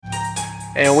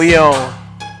And we on.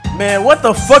 Man, what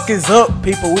the fuck is up,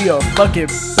 people? We are fucking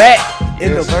back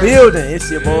in the building.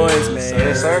 It's your boys, man.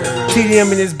 Yes, sir.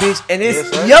 TDM in this bitch. And it's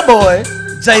your boy,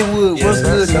 Jay Wood. What's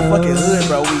good in the fucking hood,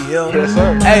 bro? We here. Yes,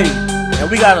 sir. Hey,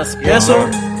 and we got a special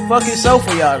fucking show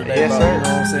for y'all today, bro. Sir. You know what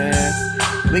I'm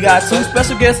saying? We got two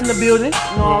special guests in the building.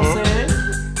 You know what I'm saying?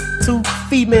 Two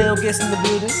female guests in the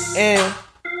building. And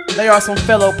they are some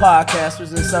fellow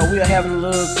podcasters. And so we are having a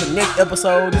little connect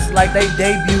episode. This is like their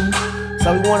debut.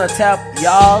 So we want to tap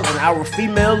y'all and our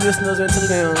female listeners into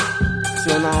them.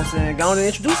 So you know what I'm saying? Go on and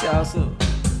introduce y'all. So.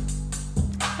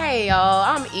 Hey y'all,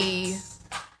 I'm E.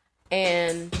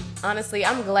 And honestly,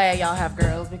 I'm glad y'all have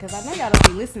girls because I know y'all don't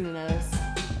be listening to us.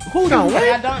 Who don't?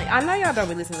 I know y'all don't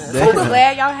be listening to us. I'm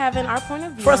glad y'all having our point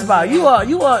of view. First of all, you are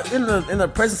in the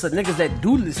presence of niggas that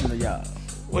do listen to y'all.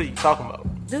 What are you talking about?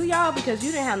 Do y'all because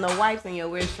you didn't have no wipes in your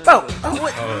wish list. What the fuck?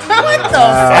 Good.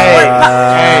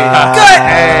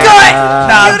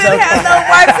 You didn't have no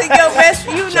wipes in your wish.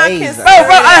 You not kissing.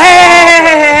 Bro.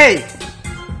 Hey.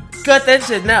 Cut that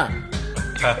shit now.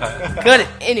 Cut it.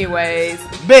 Anyways.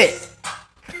 Bet.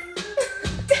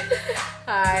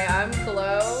 Hi, I'm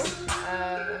Flo.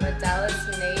 I'm a Dallas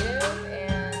native,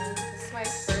 and this is my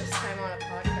first time on a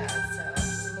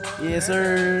podcast. So Yes,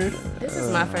 sir. This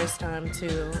is my first time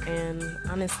too, and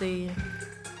honestly,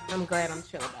 I'm glad I'm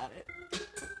chill about it.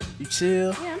 You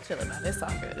chill? Yeah, I'm chill about it. It's all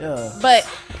good. Yeah. But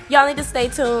y'all need to stay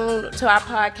tuned to our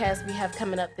podcast we have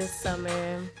coming up this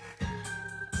summer.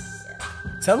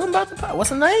 Tell them about the pod. What's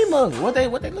the name of it? What they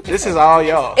looking for? This is all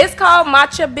y'all. It's called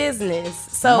Matcha Business.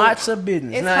 So Matcha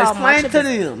Business. It's Now called explain Matcha to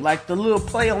Business. them, like the little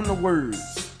play on the words.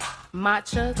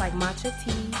 Matcha, like matcha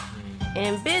tea,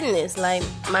 and business, like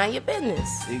mind your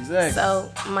business. Exactly. So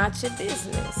Matcha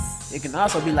Business. It can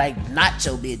also be like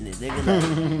nacho business, nigga. Like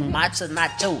matcha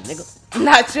nacho, nigga.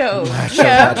 Nacho.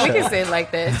 Yeah, we can say it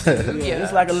like that. Yeah.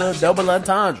 It's like a little double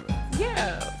entendre.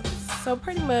 Yeah. So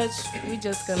pretty much we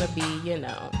just gonna be,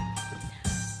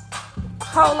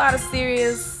 whole lot of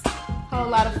serious, whole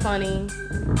lot of funny.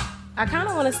 I kind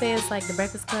of want to say it's like the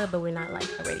Breakfast Club, but we're not like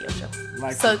a radio show.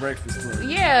 Like so, the Breakfast Club.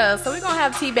 Yeah, so we're gonna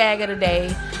have Teabag of the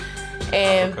Day,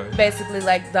 and basically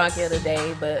like Donkey of the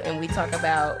Day, and we talk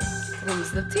about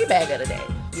who's the Teabag of the Day,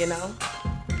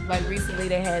 Like recently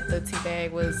they had the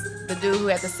Teabag was the dude who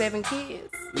had the 7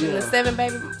 kids, and the seven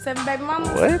baby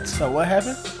mamas. What? So what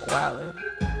happened? Wildin'.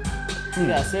 You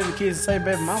got 7 kids and 7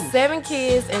 baby mamas. 7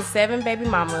 kids and 7 baby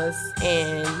mamas,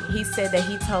 and he said that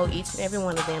he told each and every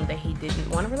one of them that he didn't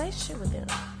want a relationship with them.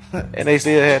 And they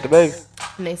still had the baby.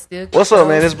 And they still. What's up,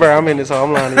 man? It's Bro. I'm in this hole.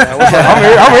 I'm lying to y'all. What's up?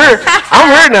 I'm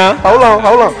here now. Hold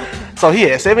on. So he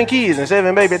had 7 kids and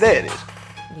 7 baby daddies.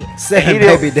 Yeah. 7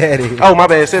 baby daddy. Oh, my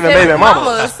bad. 7 baby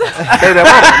mamas. Baby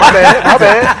mama. My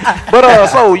bad. But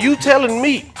so you telling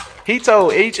me he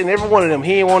told each and every one of them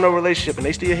he didn't want no relationship and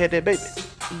they still had that baby?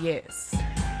 Yes.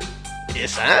 It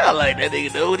sound like that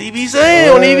nigga know what he be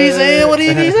saying. What he be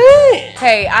saying.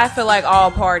 Hey, I feel like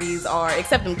all parties are,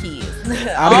 except them kids.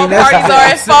 I all mean, that's parties are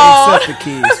at fault. Except the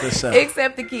kids, for sure.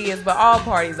 Except the kids, but all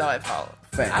parties are at fault.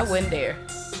 Facts. I wouldn't dare.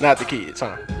 Not the kids,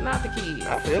 huh? Not the kids.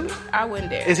 I feel it. I wouldn't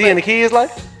dare. Is he in the kids'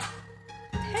 life?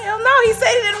 Hell no, he said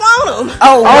he didn't want them.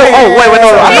 Oh, wait, no.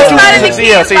 He's not in the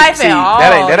kids' life at all.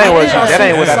 That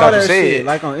ain't what I thought you said.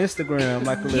 Like on Instagram,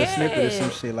 like a little snippet or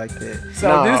some shit like that.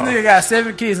 So this nigga got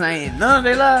 7 kids and ain't none of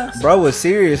their lives? Bro was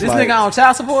serious. This nigga on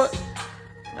child support?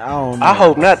 I don't know. I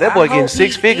hope not. That boy getting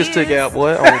 6 figures took out,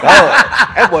 boy. Oh, God.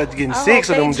 That boy getting 6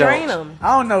 of them jobs.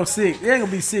 I don't know 6. It ain't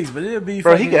gonna be 6, but it'll be.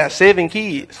 Bro, he got 7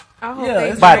 kids.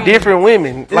 By different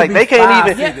women. It'll like be they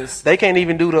they can't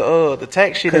even do the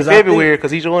tax shit in February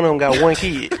because each one of them got 1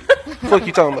 kid. Fuck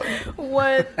you talking about?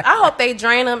 What? I hope they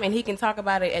drain him and he can talk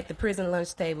about it at the prison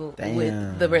lunch table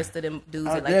with the rest of them dudes.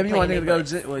 Oh, damn, you want nigga to go to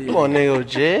jail? You want nigga to go to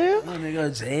jail? You want nigga to go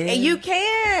to jail? And you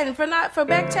can for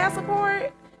back child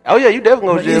support. Oh yeah, you definitely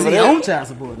go to jail. Is he on child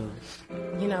support though?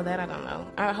 You know that I don't know.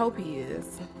 I hope he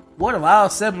is. What if all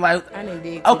 7 like? I didn't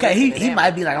dig. Okay, he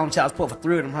might be like on child support for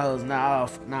 3 of them hoes. Nah,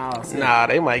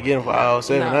 they might get him for all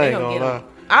 7. I ain't gonna lie.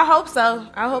 I hope so.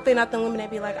 I hope they're not the women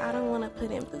that be like, I don't want to put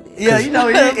him through this. Yeah,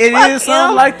 it is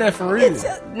something like that for real.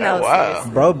 No, wow.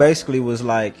 Bro basically was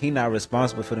like, he not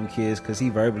responsible for them kids because he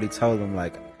verbally told them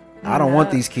like, I don't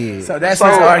want these kids. So that's his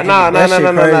argument.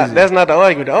 No. That's not the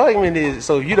argument. The argument is,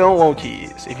 so if you don't want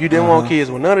kids, if you didn't want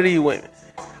kids with none of these women,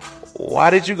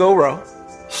 why did you go raw?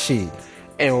 Shit.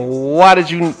 And why do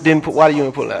you didn't put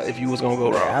out if you was gonna go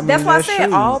raw? I mean, that's why I said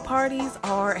true. all parties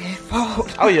are at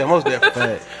fault. Oh yeah, most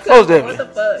definitely. Most definitely.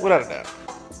 Without a doubt.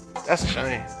 That's a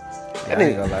shame. I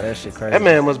ain't gonna lie, that shit crazy. That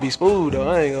man must be smooth though.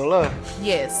 I ain't gonna lie.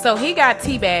 Yes, so he got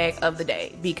Teabag of the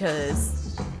Day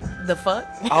because The fuck?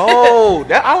 Oh,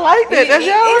 I like that. That's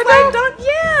y'all It's right like now.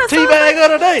 yeah. Teabag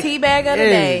of the day. Teabag of the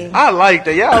day. I like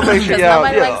that. Y'all make sure Because y'all.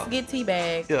 nobody Yeah. likes to get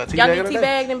teabagged. Yeah, Y'all teabag get of the day.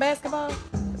 teabagged in basketball?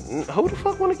 Who the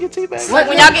fuck want to get teabagged? Like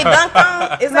when y'all get dunked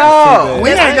on? Is No,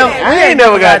 I ain't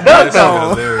never got dunked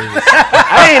on. Hilarious.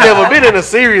 I ain't never been in a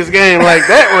serious game like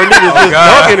that where niggas just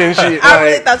dunking and shit. I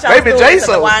really Like, thought y'all was maybe doing it to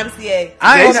the J-So. YMCA.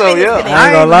 J-So, yeah. I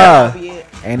ain't gonna lie.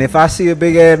 And if I see a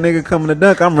big ass nigga coming to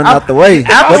dunk, I'm running out the way. If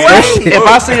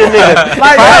I see a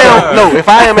nigga, if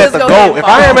I am at the goal,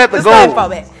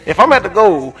 if I'm at the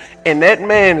goal and that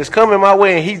man is coming my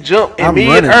way and he jump and I'm me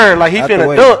running and her like he out the finna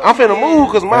way. dunk, I'm finna move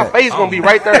because my face gonna be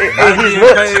right there in his He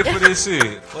nuts. paid for this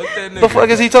shit. Fuck that nigga. The fuck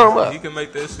is he talking about? He can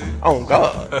make that shit. Oh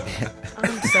God,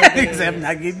 Except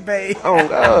not getting paid. oh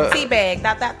God. Teabag,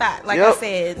 dot. Like Yep. I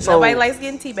said, So- nobody likes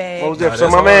getting What was teabagged. that? So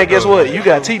that's my man, hard, guess though. what? You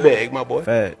got teabag, my boy.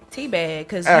 Fact. Teabag,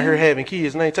 because Out here having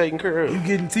kids and ain't taking care of. You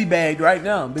getting teabagged right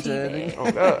now, bitch ass nigga.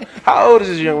 Oh God, how old is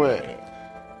this young man?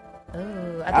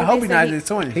 I hope he's not in his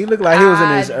 20s. He looked like he was in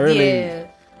his early, Yeah.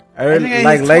 I think in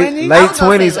like his late 20s? late I was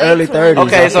gonna 20s, say late early 20s. 30s.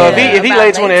 Okay, so Yeah, if he about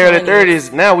late 20, late early 20s.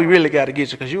 30s, now we really got to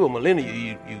get you because you a millennial,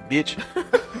 you bitch.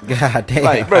 God damn.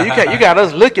 Like, bro, you got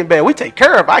us looking bad. We take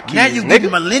care of our kids, Now you nigga.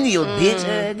 getting millennial, bitch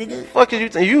nigga. Fuck is you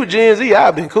think? You Gen Z,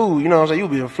 I've been cool. You know what I'm saying? You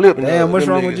been flipping. Damn, what's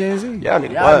them wrong niggas. with Gen Z? Y'all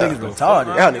niggas Y'all wild. niggas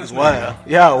retarded. Y'all niggas wild.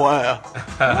 Y'all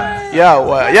wild. Y'all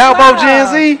wild. Y'all both Gen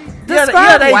Z?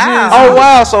 Describe they wow. Gen Z. Oh,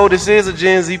 wow. So this is a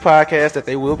Gen Z podcast that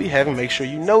they will be having. Make sure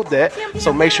you know that.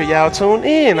 So make sure y'all tune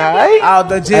in, all right? All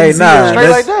the Gen Hey, Z. nah, Straight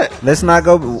let's, like that. let's not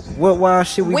go. What wild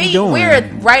shit we be doing? We're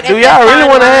right Do at y'all that really fine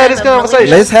wanna have line this of conversation? millennials.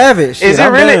 Let's have it. Shit, Is it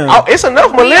I'm really? down. Oh, it's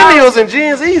enough millennials and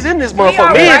Gen Zs in this We are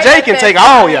motherfucker. Me and right Jay at can that take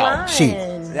all fine y'all. line. Shit.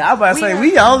 Yeah, I was about to say,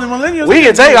 we all the millennials. We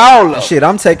can take all of them. Shit,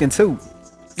 I'm taking two.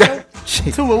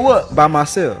 Shit, Two of what? by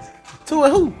myself. Two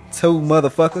of who? Two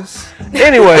motherfuckers.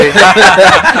 Anyway,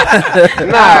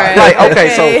 right. like okay,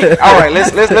 so all right,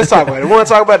 let's talk about it. We want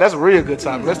to talk about it? That's a real good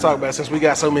topic. Let's talk about it since we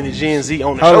got so many Gen Z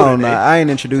on the Hold show on, today. now. I ain't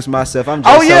introduced myself. I'm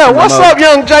just Oh yeah, what's up,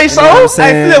 young J You know what I'm So?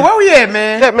 saying? Hey, Flip, where we at,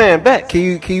 man? That man back. Can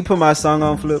you put my song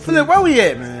on, Flip? Flip, where we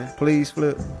at, man? Please,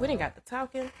 Flip, We didn't got the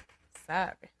talking.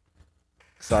 Sorry.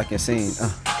 so I can sing.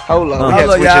 Hold on, we had to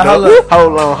Hold on, switch it y'all,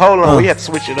 up. Hold on, we had to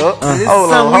switch it up. This is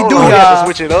Hold on, something we do, we had y'all. to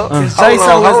switch it up. It's Hold J-So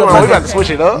on, is a we fucking got to switch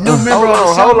it up. new member of the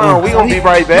Hold show. on, we gonna be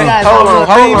right guys back. know Hold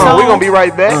the on, theme we song? gonna be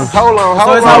right back. Hold on,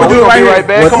 So it's how we we do it gonna right be here. right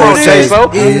back. What Come on, they J say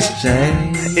So. is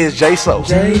Jay. Is J So.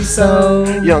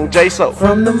 J-So Young J So.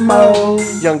 from the Mo.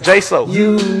 Young J So.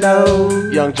 You know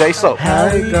Young J So. how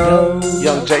it goes.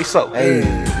 Young J So. Hey,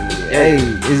 hey,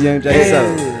 it's Young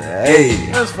J-So.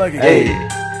 Hey, That's fucking Hey,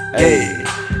 good. hey,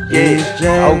 it's Jay.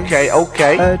 yeah.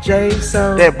 Okay.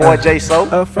 J-So. That boy J So.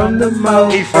 From the Mo.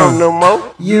 He from the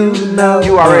Mo. You know.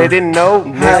 You already know,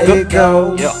 how it nigga.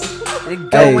 goes. Yeah. It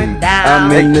going down.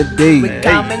 I'm in the D.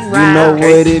 coming You round. know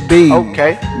Okay. what it be.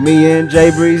 Okay. Me and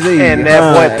Jay Breezy. And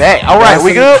that boy back. All right,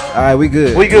 we good? All right, we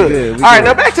good. We good. All right,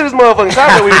 now back to this motherfucking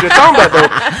topic we were just talking about,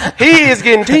 though. He is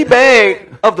getting teabagged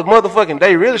of the motherfucking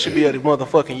day. Really should be of the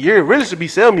motherfucking year. Really should be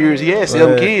 7 years. He had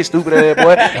 7 Right. kids, stupid ass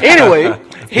boy. Anyway,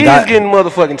 he Got- is getting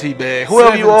motherfucking teabagged.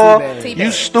 Whoever you are, teabagged.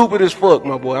 you stupid as fuck,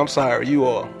 my boy. I'm sorry. You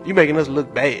are. You making us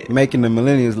look bad. Making the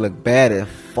millennials look bad as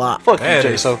fuck. Fuck you, Bad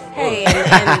Jay. as So Hey,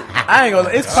 and I ain't gonna.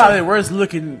 It's probably the worst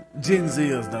looking Gen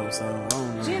Zers though. So I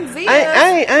don't know. Gen Z. I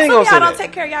ain't Some gonna of y'all say don't that.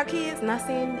 take care of y'all kids. Not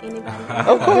saying anybody.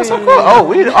 Of course.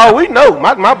 Oh, we know.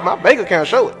 My bank account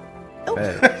show it.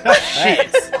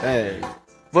 Hey,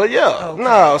 But yeah,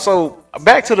 no. So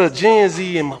back to the Gen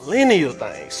Z and millennial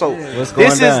thing. So What's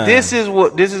going down? this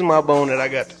is my bone that I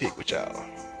got to pick with y'all.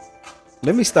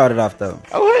 let me start it off though.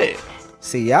 Go ahead.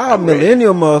 See, y'all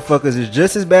millennial motherfuckers is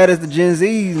just as bad as the Gen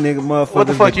Z's, nigga, motherfuckers. What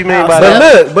the fuck you mean by But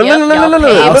that? look, but Yep, look, y'all look,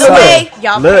 paved look, the look, way.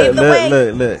 Y'all paved the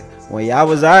way. look. When y'all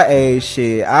was our age,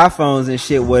 shit, iPhones and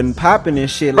shit wasn't popping and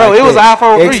shit. Bro, like it was that.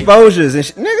 iPhone 3. Exposures and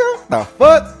shit, nigga. The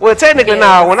fuck? Well, technically, Yes.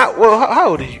 now how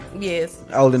old are you? Yes.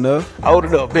 Old enough? Old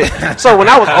enough, bitch. So when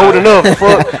I was old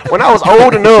enough, when I was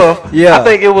old enough, Yeah. I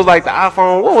think it was like the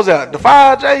iPhone. What was that? The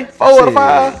 5J, 4 or the Shit.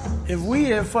 5? If we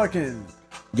had fucking.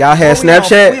 Y'all had we on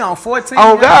Snapchat? 14.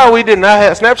 Oh now? God, we did not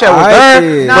have Snapchat. Was Alright, there,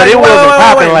 then. but it Nah, wasn't wait,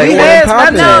 popping wait, like we that. had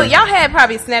popping. No, y'all had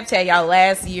probably Snapchat y'all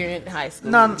last year in high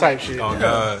school. No, Type shit. Oh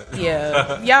God.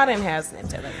 Yeah, y'all didn't have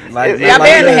Snapchat. Like, Y'all Y'all like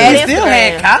barely that. had we Instagram. still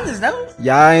had college though.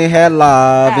 Y'all ain't had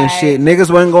live and Alright. shit.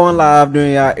 Niggas wasn't going live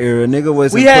during y'all era. Nigga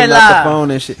wasn't We had pulling out live. the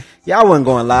phone and shit. y'all wasn't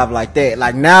going live like that.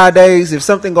 Like nowadays, if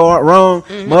something go wrong,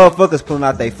 motherfuckers pulling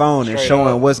out their phone and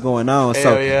showing what's going on. Hell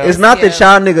So yeah. it's not that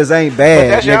y'all niggas ain't bad. But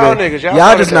that's y'all niggas.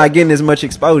 Y'all just not getting as much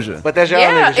exposure. But that's y'all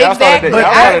Yeah, niggas. Y'all exactly. started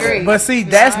I that. agree. But see,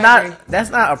 that's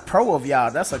not a pro of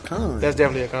y'all. That's a con. That's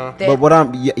definitely a con. But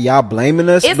what y'all blaming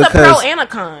us It's a pro and a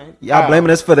con. y'all blaming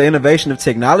us for the innovation of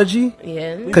technology?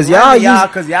 Yeah. Because y'all want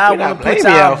to put blaming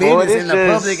y'all y'all for it. business in the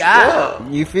It's public just- eye.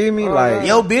 you feel me? Like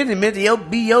Your business meant to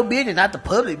be your business, not the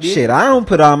public business. shit, I don't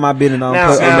put all my business on.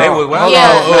 Now, And they was wilding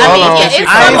Yeah, hold on. it's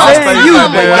I ain't some saying of you,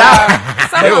 them but are. y'all-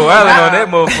 Some They of were them wilding are. on that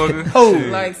motherfucker. Who?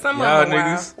 Shit. Like, some of y'all them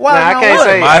are niggas. Why Nah, I not can't what?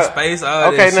 say. MySpace, all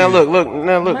Okay, that now shit. look,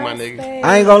 my nigga.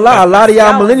 I ain't gonna lie, a lot of y'all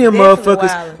Y'all was millennial definitely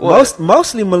motherfuckers, wildin'.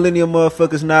 mostly millennial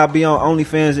motherfuckers now be on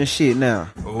OnlyFans and shit now.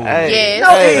 Ooh. Hey, Yes.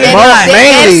 No, it ain't Mo- not.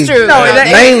 mainly. That's true. No, it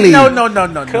ain't. Mainly.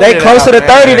 No. They it closer out, to man.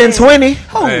 30 than 20.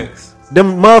 Thanks.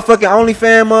 Them motherfucking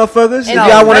OnlyFans motherfuckers. If And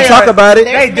y'all want they to talk are- about it,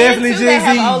 They There's men, definitely too, that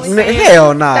have Gen OnlyFans.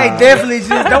 hell nah. They definitely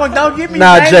just don't give me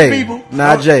Nah, naming Jay. people.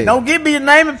 Nah, Don't- Jay. Don't give me the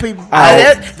naming people. Alright.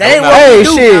 That ain't what Hey, we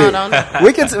do. shit. No, no.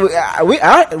 We can. We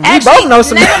Actually, both know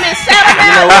some. name them and shout them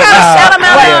out. We gotta shout them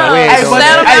out. Yeah, we ain't Hey, doing but,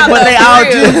 that. Shout 'em out, but they though, all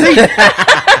for real. Gen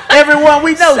Z. Everyone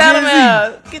we know Shout them Gen Z.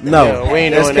 out. Get the No, Yeah, we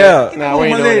ain't that's doing that. cap. Nah, we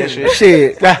ain't doing that shit.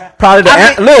 Shit. Probably the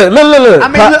I mean- look. I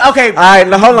mean, look, okay. All right,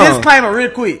 now hold on. Disclaimer, real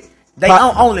quick. They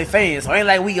own OnlyFans, so ain't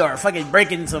like we are fucking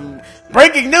breaking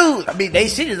news. I mean, they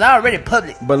shit is already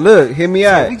public. But look, hear me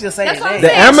out. We just saying That's what I'm that. The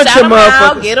saying. amateur Shout 'em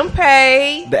out, motherfuckers- get them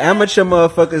paid. The amateur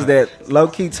motherfuckers that low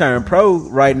key turn pro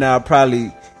right now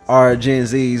probably are Gen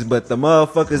Zs, but the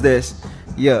motherfuckers that's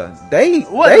they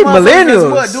What they the motherfuckers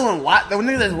millennials. What doing? What the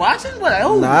niggas that's watching? What?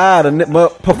 Who? Nah,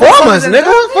 performers, Motherfuckers nigga.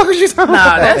 that- What you talking Nah,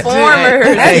 about? that's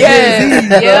Performers. That's Yes. Gen Z,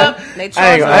 bro. Yep. They I ain't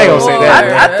gonna say charge that.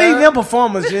 more. I think them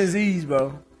performers Gen Zs,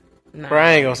 bro. Bro,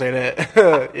 I ain't gonna say that.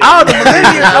 All the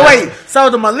millennials. Oh wait, so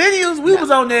the millennials, we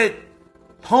was on that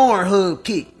Pornhub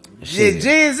kick. Yeah, Shit.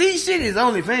 Gen Z shit is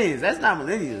OnlyFans. That's not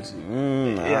millennials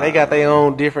shit. Yeah, they got their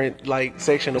own different like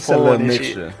section of It's a little porn and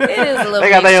mixture. shit. It is a little They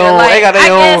got their mixture. own- Like, they got their I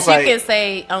own guess site. you can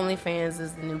say OnlyFans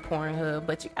is the new Pornhub,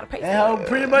 but you gotta pay for That whole it.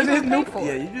 pretty much You is gotta new. pay for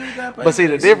Yeah, it. you just got. But see,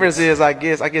 the difference is, I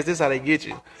guess this is how they get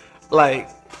you. Like,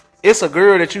 it's a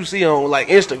girl that you see on like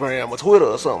Instagram or Twitter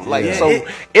or something. Like, Yeah, so it-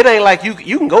 it ain't like you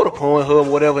can go to Pornhub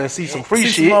or whatever and see some free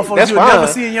shit. That's you'll fine. never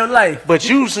see in your life. But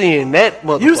you seeing that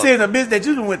motherfucker. You seeing a bitch that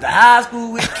you done went to high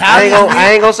school with, I college with.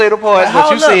 ain't gonna say the part, But but you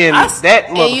hold up, seeing I- that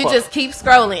motherfucker. And you just keep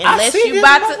scrolling I unless see you this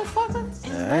about to. motherfucker. I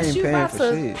Unless ain't you paying about for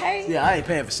to shit. pay, Yeah, I ain't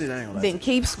paying for shit. I ain't gonna lie. then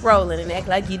keep scrolling and act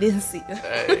like you didn't see it.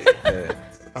 Hey,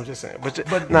 I'm just saying.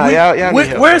 But Nah, y'all need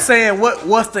help. we're saying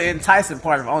what's the enticing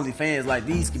part of OnlyFans? Like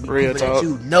these can be Real people talk. that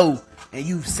you know and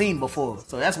you've seen before,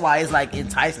 so that's why it's like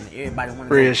enticing. Everybody want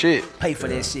Real to shit. pay for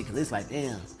that shit because it's like,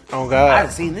 damn, Oh I God.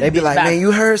 done seen this. They be bitch like, about man,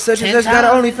 you heard such and 10 such got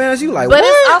an times. OnlyFans? You like, But what?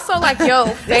 it's also like your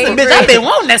favorite. Bitch, I've been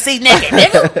wanting to see naked,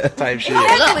 nigga. Type shit.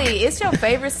 Exactly, it's your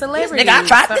favorite This celebrity. nigga, I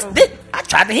tried so- this. I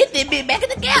tried to hit this bitch back in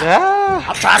the gap. Ah,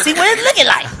 I'm trying to see what it's looking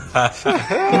like.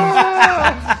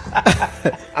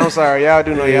 I'm sorry, y'all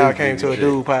do know y'all came to a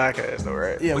dude podcast though,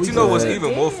 right? Yeah, But we you know just- what's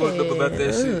even more fucked up about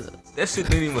that shit? That shit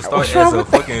didn't even start What's as wrong a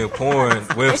with that? fucking porn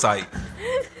website.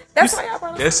 That's why y'all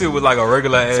brought it That shit was like a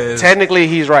regular ass. Technically,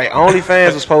 he's right.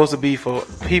 OnlyFans was supposed to be for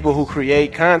people who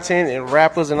create content and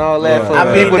rappers and all that. For I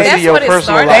mean, people to that's see your what it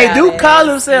personal started life. They do Yeah. call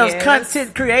themselves Yes.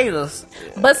 content creators.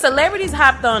 But celebrities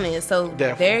hopped on it, so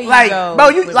Definitely. there you Like, go. bro,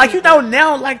 you with like you people. know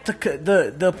now, like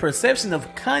the perception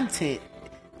of content,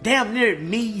 damn near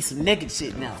means some naked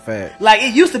shit now. Fact. Like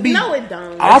it used to be. No, it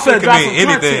don't. I'm shit finna could drop mean some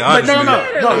anything, content, but no.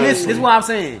 honestly. Listen, this is what I'm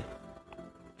saying.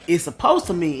 It's supposed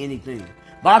to mean anything,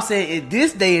 but I'm saying in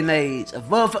this day and age,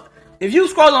 if you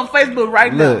scroll on Facebook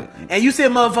right Look. now and you see a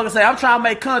motherfucker say, "I'm trying to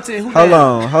make content," who Hold that?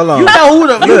 on. You know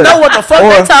you Look. know what the fuck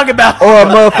Or- they talking about. Or a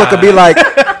motherfucker be like,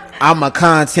 I'm a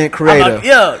content creator.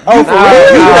 Yeah, Oh, for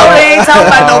real? you know they ain't talking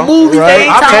about no movies. Right. They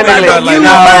ain't I'm talking technically about like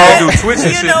no they YouTube. do Twitch and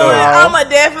You shit know though. what? I'ma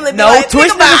definitely be No, like, Twitch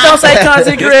think about niggas don't say content Yes,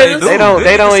 they creators. do. They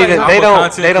don't say, even I'm a they don't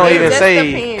content even creator. say That's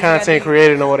the pin, content goddamn.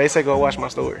 creator no more. They say go watch my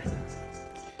story.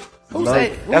 Who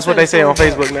say- who That's what they say on so?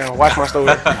 Facebook now. Watch my story.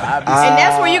 And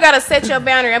that's where you gotta set your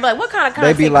boundary. I'm like, what kind of They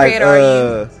content be like, creator are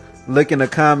you? look in the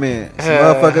comments.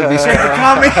 Motherfuckers be saying,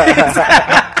 Comments.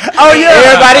 Oh yeah,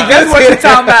 Everybody that's gets what it. you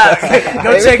talking about.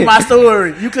 Go check my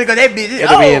story. You click on that bitch.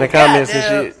 It'll be in the comments and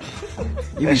shit.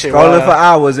 you That be shit scrolling wild. for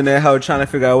hours in that hoe trying to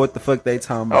figure out what the fuck they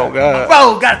talking about. Oh God.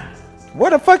 Bro, got What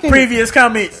the fucking previous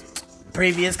comments.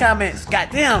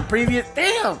 Goddamn, previous.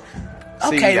 Damn.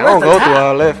 See, Okay, I what's don't the go top? through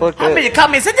all that. Fuck How many that.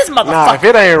 comments in this Nah, if motherfucker?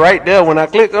 it ain't right there when I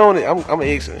click on it, I'm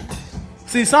exiting.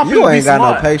 See, some You people be ain't got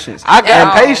smart. no patience. I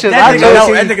got No, patience. that I nigga just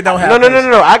don't- that nigga don't have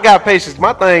no. I got patience.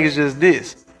 My thing is just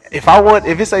this.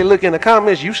 if it say look in the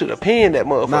comments, you should have pinned that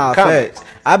motherfucker. Nah, comments.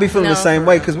 facts. I be feeling the No, same for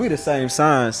way real. because we the same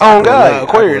signs. Oh God,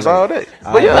 Aquarius all day.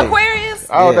 But yeah, Aquarius?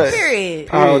 all day. Period.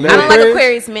 All day. I don't like Aquarius?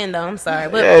 Aquarius men though. I'm sorry,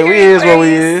 but Yeah, we period, is what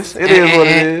we Aquarius. is. It is what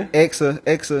it is.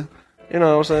 Exa. You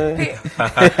know what I'm saying?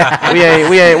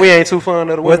 we ain't too fond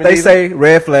of the women. What they either. say?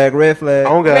 Red flag.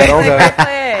 On God, on Red God.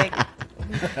 flag.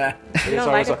 We don't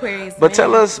like Aquarius But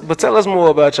men. tell us more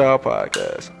about y'all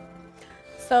podcast.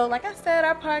 So, like I said,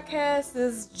 our podcast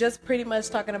is just pretty much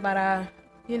talking about our,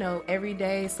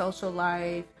 everyday social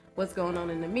life, what's going on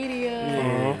in the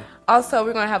media. Also,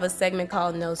 we're gonna have a segment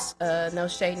called No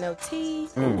Shade, No Tea.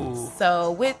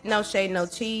 So, with No Shade, No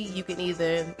Tea, you can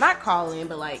either not call in,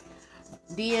 but like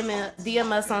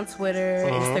DM us on Twitter,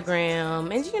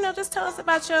 Instagram, and just tell us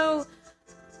about your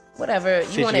whatever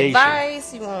you want, Situation.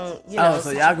 advice, you want,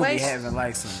 So y'all gonna be situation. having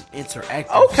like some interactive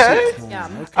Okay. shit. Yeah.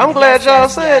 I'm glad y'all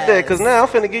Yes, said that yes. because now I'm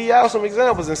finna give y'all some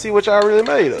examples and see what y'all really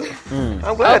made of.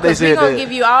 I'm glad they We're said gonna that.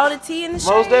 give you all the tea and the shade.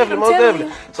 Most definitely, I'm most telling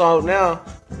definitely. So now,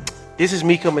 this is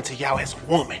me coming to y'all as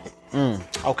a woman.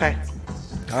 Okay.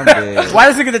 I'm dead. Why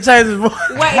does he get to change his voice?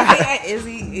 you. Wait, is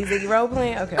he role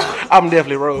playing? Okay. I'm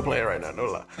definitely role playing right now, no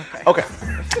lie. Okay.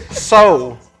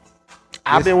 So,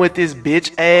 I've been with this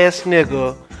bitch ass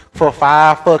nigga for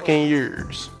 5 fucking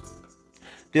years.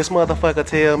 This motherfucker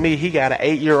tell me he got an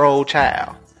 8-year-old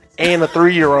child and a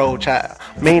 3-year-old child,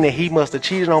 meaning he must have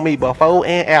cheated on me before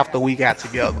and after we got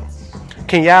together.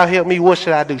 Can y'all help me? What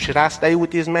should I do? Should I stay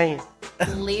with this man?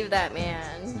 Leave that man.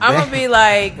 I'm gonna be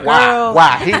like, girl,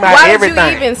 Why? He my why everything.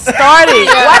 did you even start it?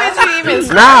 Why did you even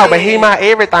start Nah, it? but he my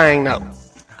everything though.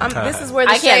 This is where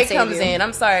the I can't shade save comes you. in.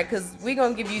 I'm sorry, because we're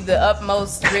gonna give you the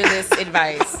utmost realist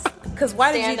advice. Because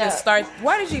why did you Stand even up. start?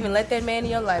 Why did you even let that man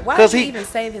in your life? Why 'Cause did you he- even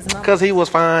save his number? Cause he was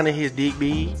fine and his dick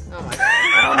big. Oh my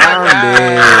god. I'm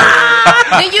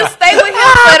dead. Then you stay with him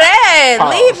for that.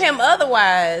 Pause. Leave him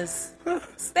otherwise.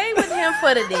 Stay with him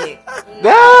for the dick.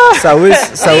 Ah, So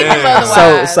it's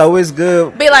Otherwise. so it's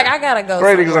good. Be like, I gotta go.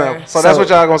 great somewhere. example. So that's what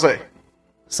y'all gonna say.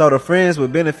 So the friends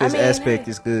with benefits I mean, aspect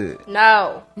hey. is good.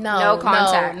 No. No, No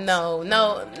contact. No.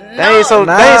 They ain't so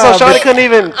Nah, Shawty but-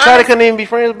 couldn't even be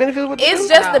friends with benefits with It's them?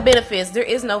 just No. the benefits. There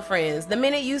is no friends. The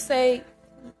minute you say,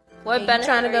 What you benefit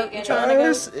trying to are go, you you getting? trying to go,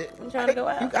 It's- you trying to go You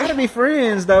out. gotta be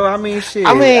friends though. I mean, shit.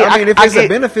 I mean, if it's get, a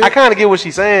benefit, I kind of get what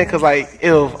she's saying because, like,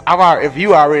 if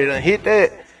you already done hit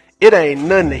that, it ain't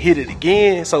nothing to hit it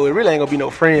again. So it really ain't gonna be no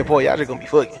friend boy. Y'all just gonna be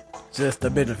fucking. Just the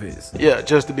benefits. Yeah,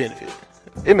 just the benefit.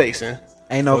 It makes sense.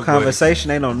 ain't no Fuck conversation,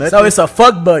 ain't no nothing. So it's a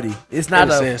fuck buddy. It's not In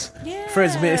a a sense. Yeah,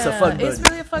 friends. It's a fuck buddy. It's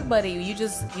really a fuck buddy. You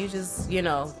just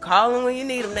call him when you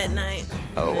need him that night.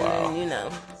 Oh, And wow.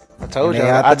 then, I told And they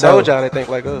y'all. out I the told door. y'all they think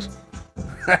like us.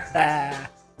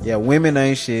 Yeah, women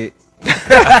ain't shit. What?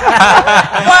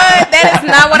 That is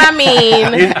not what I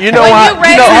mean. You know When why? you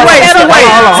ready know, to hold on, settle wait,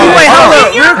 down, hold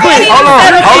on. You're ready to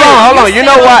Hold on. You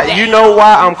know settle why? down. You know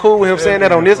why I'm cool with him saying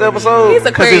that on this episode? He's a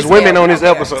Because there's Aquarius women male. on this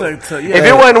episode. Yeah. If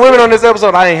it wasn't women on this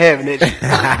episode, I ain't having it.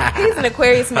 He's an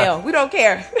Aquarius male. We don't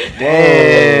care.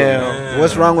 Damn.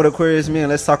 What's wrong with Aquarius men?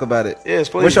 Let's talk about it. Yes,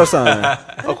 please. What's your sign?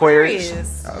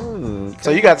 Aquarius. Oh,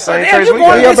 So you got the same Damn, traits you we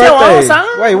going when got. your against your own birthday?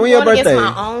 sign? Wait, when your Going against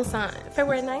birthday? my own sign.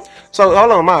 February 9th. So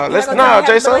hold on, Ma. Let's gonna tell me happy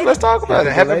Jason. belated? Let's talk about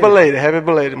it. Happy Happy belated. Happy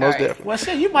belated. Most definitely. Well,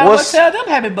 shit, you might as well What's- tell them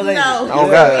happy belated. Oh,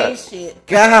 God. Ain't shit.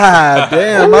 God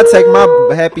damn, I take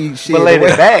my happy shit Belated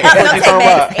away. back. That's what Don't you take talking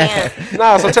back about. his aunt.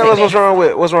 Nah. So tell us what's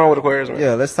wrong with Aquarius, man.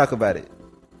 Yeah, let's talk about it.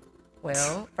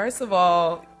 Well, first of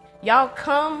all, y'all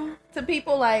come to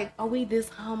people like, oh, we this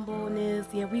humbleness.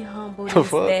 Yeah, we humble, The this,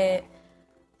 fuck? that.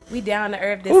 We down to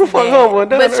earth, this Who the and fuck that. humble and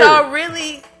down But to y'all earth?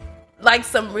 really like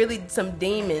some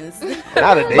demons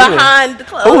Not a demon. behind the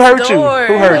closed Who hurt you? doors.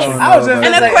 Who hurt you? I was just An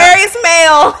gonna say, Aquarius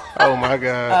male. Oh my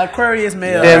God. Aquarius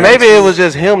male. Then maybe it was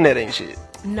just him that ain't shit.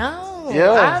 No.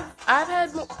 Yeah. I've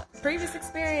had previous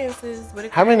experiences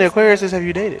with How many Aquariuses have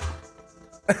you dated?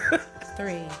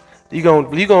 3. You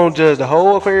gonna judge the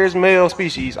whole Aquarius male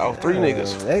species off 3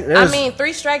 niggas. I mean,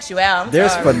 3 strikes you out. I'm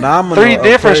there's sorry. phenomenal. 3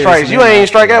 different Aquarius strikes. You men. ain't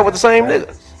strike out with the same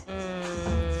nigga.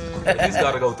 At least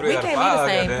gotta go 3 We out of can't 5.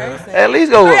 be the same goddamn. person. At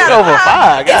least go 3 out of for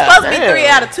 5. It's supposed to be God 3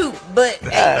 damn. out of 2, but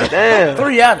hey, God damn.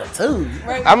 3 out of 2.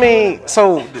 I mean,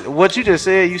 so what you just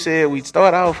said? You said we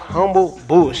start off humble.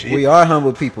 Bullshit. We are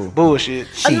humble people. Bullshit.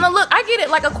 no, look, I get it.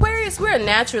 Like Aquarius, we're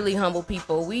naturally humble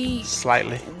people. We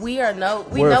Slightly. are we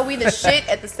We're- know we the shit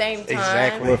at the same time.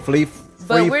 Exactly. We're But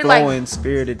free we're like- flowing,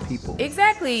 spirited people.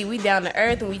 Exactly. We down to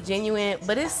earth and we genuine.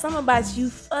 But it's something about you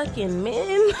fucking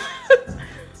men.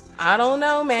 I don't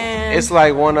know, man. It's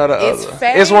like one or the It's other.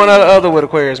 fake. It's one or the other with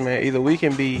Aquarius, man. Either we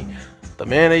can be the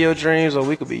man of your dreams, or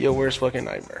we could be your worst fucking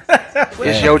nightmare.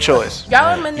 It's your choice.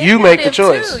 Y'all You make the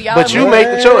choice, too. Y'all but you make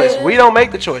the choice. We don't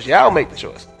make the choice. Y'all make the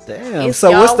choice. Damn. It's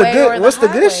So what's y'all the way or good? the What's the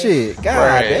good highway. shit? God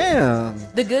Right. damn.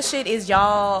 The good shit is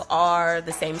y'all are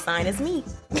the same sign as me.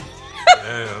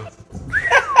 Damn.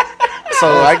 So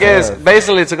I guess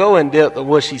basically to go in depth of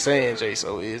what she's saying, Jay,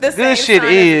 so is The the good same shit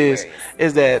sign as is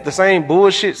Aquarius. that the same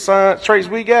bullshit traits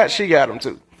we got, she got them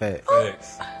too. Fact.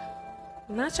 Thanks.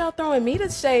 Not y'all throwing me the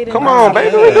shade. in Come my on,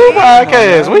 face. baby, we do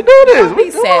podcasts. We do this. Don't be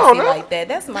We sassy come on now. like that.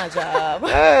 That's my job.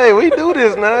 Hey, we do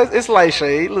this now. It's light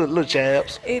shade, little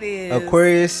chaps. It is.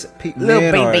 Aquarius Little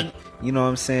men are, baby. you know what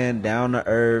I'm saying, down to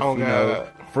earth, Oh, you know, God.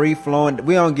 free flowing.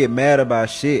 We don't get mad about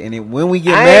shit, and when we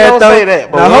get I ain't mad gonna though, say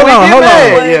that, but now, when hold we on, get hold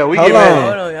mad, on, yeah, we hold get on. mad. Hold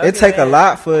on, y'all It get take a mad.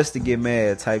 lot for us to get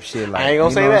mad, type shit. Like, I ain't gonna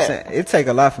you say know what I'm that. saying? It take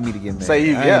a lot for me to get mad. Say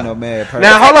you, I yeah. ain't no mad person.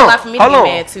 Now It take hold a on, lot for me to hold get on.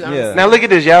 mad too, honestly. Yeah. Now look at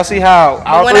this. Y'all see how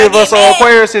all when three I of us get are mad-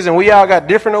 Aquariuses and we all got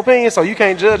different opinions, so you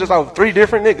can't judge us off 3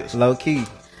 different niggas. Low key.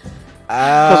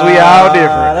 Because we all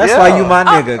different. That's Yeah. why you my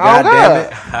nigga. Oh, God damn God.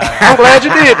 it. I'm glad you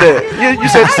did that. You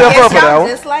set yourself I guess up for that y'all one.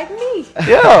 just like me.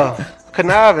 Yeah.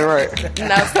 Conniving, right.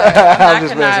 No, sir. I'm I'm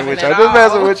just not messing with you. conniving I'm just at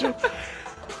messing all. with you.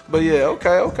 But yeah,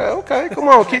 okay. Come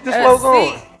on, keep this flow See,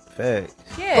 going. Fact.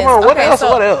 yes, Come on, what okay, else? so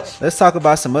What else? Let's talk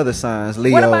about some other signs. What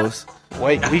about- Leos.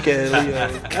 Wait, weak ass Leo.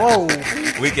 Whoa.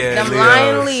 Weekend Them Leos.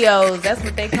 lying Leos, that's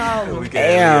what they call them. Weekend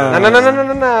Damn.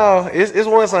 Leos. No. It's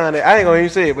one sign that I ain't gonna even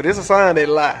say it, but it's a sign that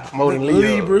lie more than Leo.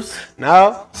 Libras.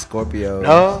 No, Scorpio.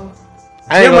 no.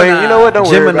 I ain't gonna. Gemini. You know what? Don't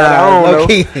worry Gemini. about it. I don't know.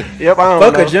 Low-key. Yep, I don't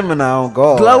Fuck know. a Gemini on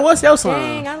guard. Glow, what's your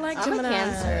sign? Dang, I like I'm a Gemini.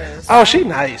 Cancer. Oh, she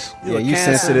nice. Yeah, you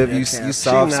Cancer. sensitive. Yeah, You Cancer.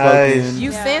 soft She spoken. nice.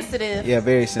 You Yeah. sensitive. Yeah,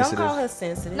 very Don't sensitive. call her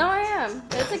sensitive. No, I am.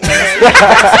 It's a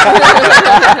good.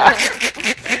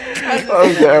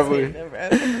 Oh,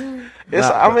 definitely. It's.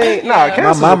 I mean, nah. My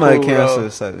Cancer's mama a cool, Cancer, though.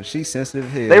 so she's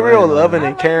sensitive here. They real loving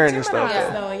and caring and stuff.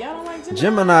 Geminis, though. Y'all don't like Geminis?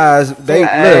 Gemini's, they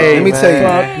Hey, look. Let me man. tell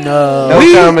you. Fuck no.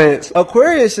 No comments.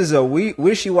 Aquarius is a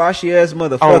wishy-washy ass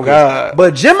motherfucker. Oh, God.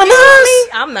 But Geminis,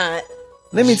 I'm not.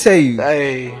 let me tell you,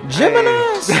 Hey,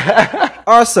 Geminis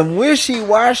are some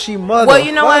wishy-washy motherfuckers. Well,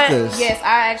 you know what? Yes,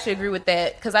 I actually agree with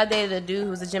that because I dated a dude who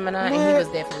was a Gemini and he was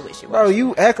definitely wishy Bro, washy.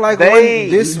 you act like They-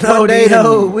 this No, one day. they to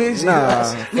know me. wishy-washy. Nah,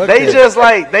 fuck They that. just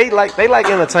like they like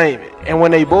entertainment, and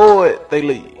when they bored, they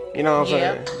leave. You know what I'm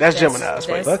Yeah. saying? That's Gemini's That's-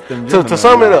 place. Fuck them To Geminis.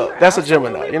 sum it up, that's a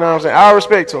Gemini. You know what I'm saying? All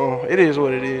respect to them. It is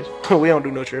what it is. We don't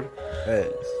do no tripping. Facts.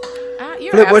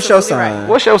 You're Flip, what's your absolutely sign? right.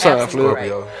 What's your sign, Absolutely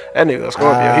Flip? right. That nigga a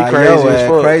Scorpio. Ah, He crazy yo, as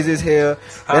fuck. crazy as hell.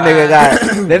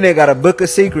 That nigga got a book of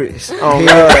secrets. Oh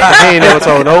God, he ain't never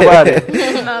told nobody.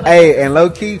 Hey, and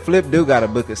low key, Flip do got a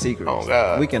book of secrets. Oh,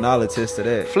 God. We can all attest to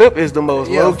that. Flip is the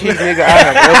most low key nigga I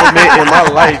have ever met in my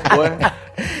life, boy.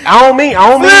 I don't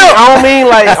mean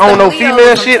like on no Leos, female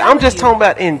I'm shit. I'm telling just you. talking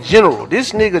about in general.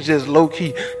 This nigga just low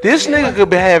key. This nigga could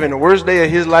be having the worst day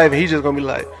of his life, and he just gonna be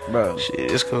like, Bro, shit,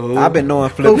 it's cool. I've been knowing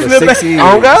Flip for Flip? 6 years.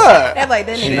 Oh God. That's like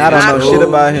that nigga. I don't not know cool. shit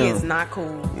about He him. is not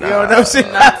cool. You don't know shit.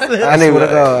 I swear nigga, to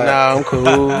God. nah, I'm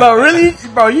cool. Bro, really?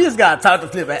 Bro, you just gotta talk to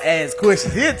Flip and ask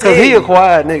questions. He'll tell Cause he you. a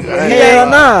quiet nigga. I ain't Hell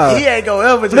gonna lie. nah. He ain't gonna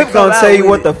ever just Flip come gonna out tell you with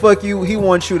what it. the fuck he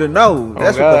wants you to know.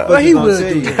 That's what God. the fuck But he he gonna will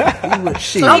tell do you. that. He will.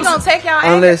 Shit. So he gonna take y'all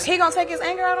anger? Unless- He gonna take his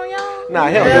anger out on y'all? Nah,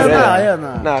 he don't Hell do nah, that. hell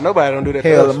nah. Nah, nobody don't do that.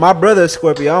 Hell, for us. my brother is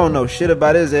Scorpio. I don't know shit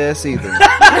about his ass either.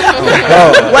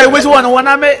 Wait, which one? The one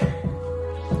I met?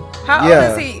 How Yeah.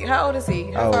 old is he? How old is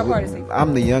he? How far apart is he?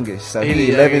 I'm the youngest, so He he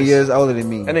the 11 youngest. years older than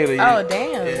me. That nigga. Oh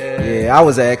damn! Yeah, I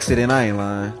was an accident. I ain't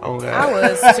lying. Oh God. I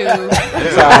was too.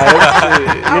 It's alright.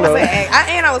 Shit, I you was know.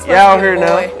 and I was supposed Y'all to be here a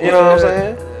now. boy. You know what I'm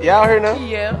saying? Y'all here now?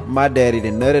 Yeah. My daddy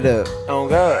done nutted up. Oh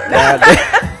God.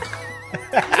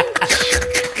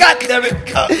 God damn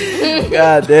it.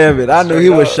 God damn it! I knew he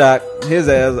was shocked. His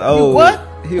ass old. what?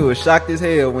 He was shocked as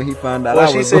hell when he found out Well,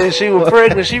 I she was. said she was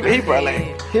pregnant. He probably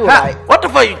like, He was like, what the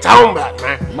fuck you talking about,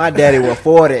 man? my daddy was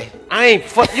 40.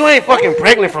 You ain't fucking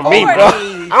pregnant from me, 40. bro.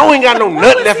 I don't ain't got no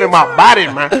nut left in my body,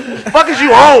 man. Fuck is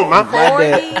you on, man? My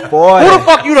dad, 40? 40. Who the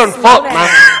fuck you done fucked, man?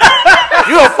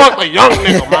 You done fucked a young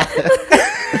nigga, man.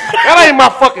 That ain't my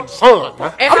fucking son,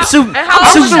 man. I'm shooting. and how I'm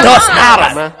old shooting was dust your now.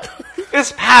 Powder, man.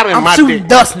 It's powder in I'm my shooting dick.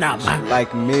 dust now, man.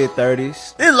 Like mid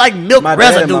 30s. It's like milk My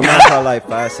dad and residue. my mom probably like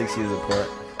 5-6 years apart.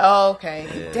 Oh,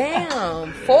 okay.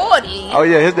 Damn. 40. Oh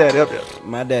yeah, his daddy up there.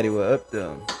 My daddy was up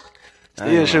there.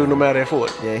 He'll shoot no matter at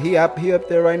 40. Yeah, he up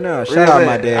there right now. Shout Real out man.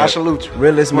 my dad. I salute you.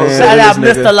 Realest man. Shout out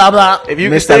realest Mr. nigga. LeBlanc. If you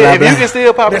Mr. if you LeBlanc. can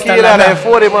still pop a Mr. kid out at LeBlanc.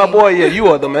 40, my boy, yeah, you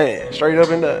are the man. Straight up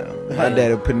and down. My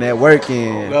daddy putting that work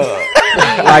in. God.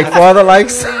 Like father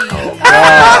likes.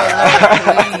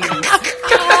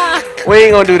 We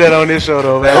ain't gonna do that on this show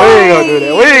though, man. We ain't gonna do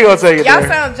that. We ain't gonna take it Y'all there.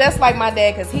 sound just like my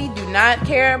dad because he do not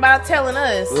care about telling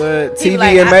us. What, He be TV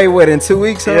like, and May, what, in 2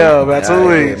 weeks? Huh? Yeah, about 2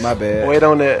 Yeah, weeks. my bad. Wait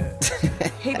on that.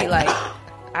 He be like,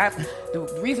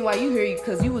 the reason why you here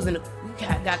because you was in you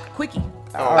got a quickie.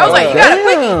 I was like, you got a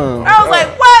quickie? I was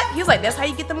like, what? He was like, that's how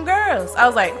you get them girls. I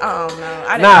was like, oh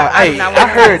no, I didn't. I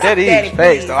heard that is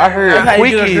facts though. I heard That's how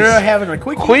you get a girl quickies. having a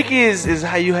quickie. Quickies is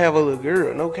how you have a little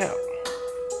girl. No count.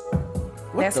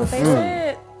 That's what they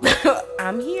said.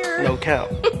 I'm here. No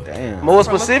count. Damn. More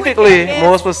From a specifically,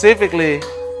 quickie,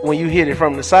 when you hit it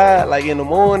from the side, like in the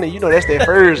morning, you know that's that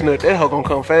first nut. That hoe gonna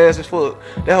come fast as fuck.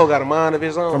 That hoe got a mind of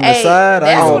its own. From the side?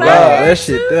 that's Oh, what I God. heard That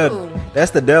shit, too.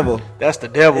 that's the devil. That's the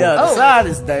devil. Yeah, the side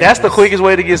is dangerous. That's the quickest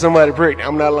way to get somebody pregnant.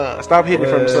 I'm not lying. Stop hitting it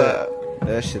from the side.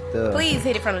 That shit, Please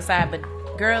hit it from the side, but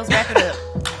girls, back it up.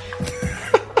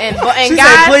 And She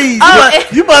guys, said,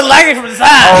 please. You must like it from the side.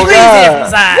 Oh, Please hit it God. from the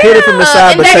side. Hit it from the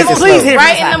side, and but they take gonna it please slow. hit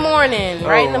right from in the the morning.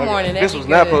 Right in the morning. This was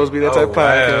not supposed to be that type of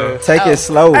podcast. Take it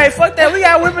slow. Hey, fuck that. We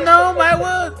got women on. Might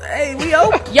well. Hey, we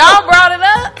open. Y'all brought it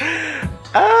up,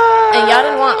 and y'all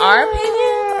didn't want our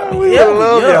opinion. We Yeah,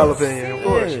 love yeah. y'all opinion, of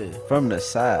course. Yeah. From the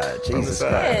side. Jesus side.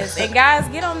 Christ. Yes, and guys,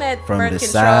 get on that From birth the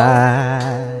control.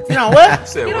 side. You know what?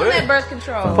 Said Get on what? that birth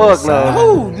control. Fuck no.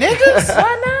 Who, niggas?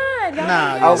 Why not? Y'all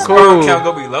Nah, need I'm to- cool. Count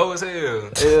gonna be low as hell.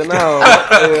 Hell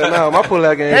no. My pull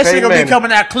out game. That shit paid gonna be money.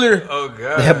 coming out clear. Oh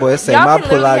god. That boy say Y'all my can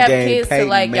pull literally out have game kids to Peyton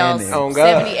like y'all Manning. Oh,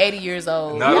 God. 70, 80 years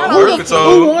old. Not Y'all on don't birth need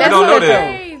control. to- We That's don't know that.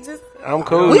 okay. Just I'm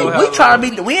cool. We know how trying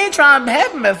to be. We ain't trying to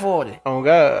have him at 40. Oh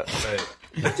God.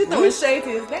 you throwing shade to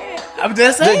his dad. I'm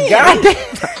just saying.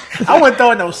 I wasn't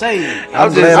throwing no shade. I'm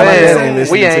just glad my dad ain't saying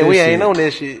listening we to ain't this shit. on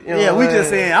that shit. You know Yeah, what we I'm just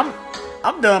saying.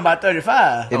 I'm done by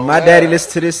 35. If my daddy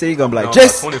listen to this, he gonna be like, No,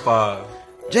 Jess, 25.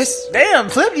 Jess, Damn,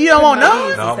 Flip, you don't want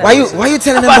none. No, why you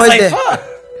telling them I'm about boys to say, that?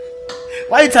 fuck.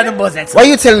 Why you telling them boys that? Why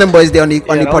you telling them boys they on the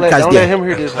Don't podcast let there? him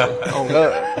hear this. Oh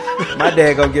God. My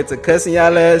dad gonna get to cussing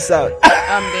y'all ass out.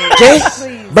 I'm dead. Jess,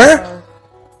 Please, Burr,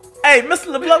 Hey, Mr.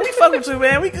 LeBlanc, we fuck with you,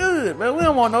 man. We good, man. We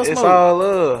don't want no It's smoke. all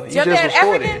love. You Your just dad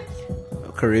was 40. African?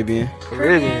 Caribbean.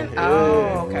 Caribbean.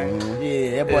 Oh, okay.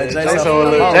 Yeah, that boy Jason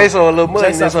Jason a little money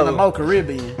in Jason this from the hoe. Mo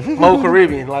Caribbean. Mo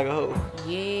Caribbean like a hoe.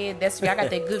 Yeah, that's I got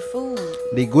that good food.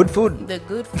 The good food. The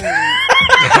good food.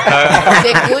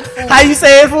 That good food. How you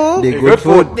say it, fool? The good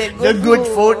food. That The good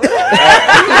food.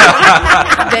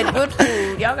 That good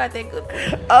food. Y'all got that good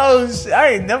food. Oh shit, I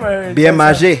ain't never heard. Bien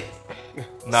that. manger.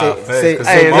 Nah, Say- facts. 'Cause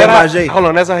say- Hey, is Bon that manger. hold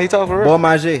on, that's how he talk for real? Bon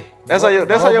manger. That's how your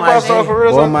Bon boss talk for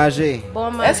real? Bon son? manger.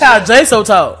 Bon That's how Jaso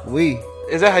talk. Oui.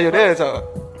 Is that how your dad talk?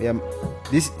 Yeah.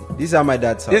 This is how my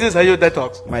dad talks. This is how your dad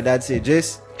talks. My dad said,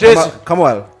 Jess, Jess. come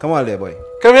on there, boy.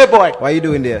 Come here, boy. Why you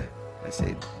doing there? I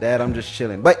said, Dad, I'm just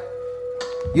chilling. But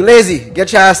you lazy.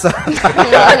 Get your ass up.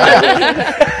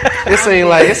 It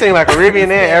seemed like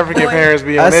Caribbean and African parents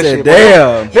be on I that said, shit.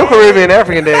 damn. Them Caribbean and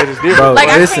African dads is different. Bro, Like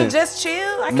I listen, can't just chill.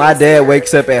 I can't my sit dad here.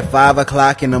 wakes up at 5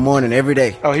 o'clock in the morning every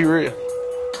day. Oh, he real.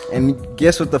 And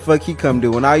guess what the fuck he come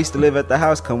do? When I used to live at the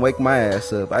house, come wake my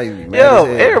ass up. I used to be mad Yo,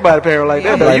 as hell. everybody parent like that.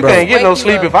 Yeah. Though. Like, You bro. can't get no Wake you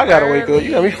sleep up if I gotta wake up. early.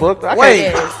 You got me fucked. I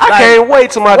Wait, can't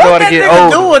wait till my What daughter that get nigga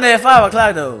older. doing at 5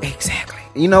 o'clock though? Exactly.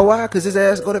 You know why? Because his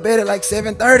ass go to bed at like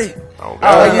 7:30. Oh, Like,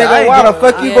 God. yeah, I nigga, ain't why the go-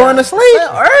 fuck you yeah. going to sleep?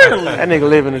 Early. That nigga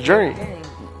living a dream.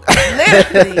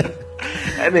 Literally.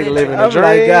 That nigga living a I'm dream.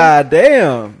 like, God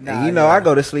damn. Nah, and you know, yeah. I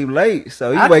go to sleep late.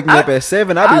 So he I- wake me up I- at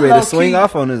 7. I I be ready to low-key- swing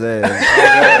off on his ass.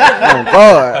 Oh,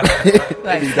 God.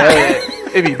 Like,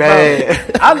 It be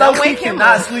bad. I low Don't key wake him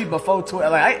cannot up. sleep before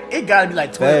 12. Like it gotta be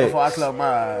like 12 Facts. before I close my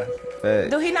eyes.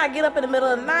 Fact. do he not get up in the middle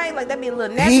of the night? Like that be a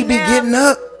little nappy He be nap? getting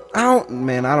up. I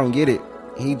don't get it.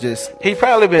 He just, He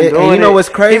probably been And doing it. you know what's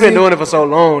crazy? He been doing it for so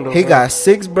long. Though, he bro. got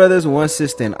 6 brothers, 1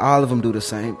 sister, and all of them do the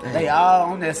same thing. They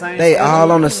all on that same. They schedule.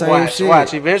 all on the same watch, shit.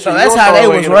 watch. Eventually, So you that's gonna how start they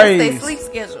was waking up. raised. They sleep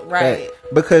schedule, right?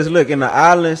 Fact. Because look, in the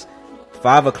islands,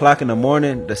 5 o'clock in the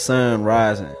morning, the sun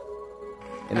rising.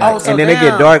 And, Oh, so and then it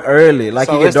damn. get dark early. Like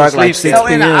So it get it's the dark like sleep 6 So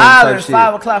in p.m. the type islands, shit.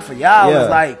 5 o'clock for y'all Yeah. was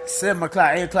like 7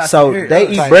 o'clock, 8 o'clock. So for here. they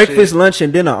eat type breakfast, shit. lunch,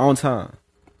 and dinner on time.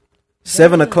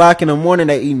 7 o'clock in the morning,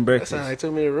 they eating That sound breakfast. like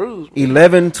too many rules.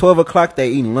 11, 12 o'clock, they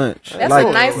eating lunch. That's like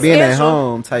a nice being schedule. at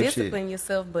home type Discipline shit.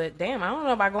 yourself, but damn, I don't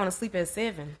know about going to sleep at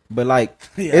 7. But like,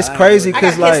 Yeah, it's I crazy I got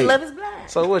because kids like, love is blind.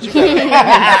 So what you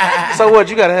got? So what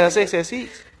you got to have sex at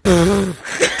 6?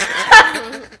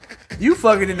 You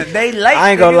fucking in the day late. I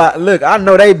ain't gonna lie. Look, I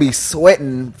know they be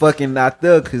sweating fucking out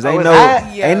there because ain't no,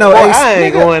 ain't no Boy, AC. I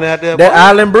ain't nigga. going out there. That boy.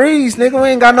 island breeze, nigga. We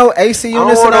ain't got no AC don't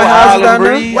units in want our no houses island down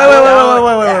there. breeze. Wait.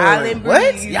 The island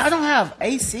What? breeze. Y'all don't have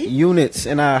AC? Units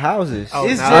in our houses. Oh,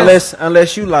 It's nah. just-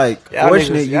 Unless you like Y'all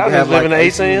fortunate, niggas, you y'all can have niggas like living in the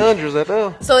AC. 1800s out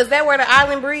there. So is that where the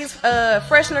island breeze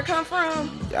freshener come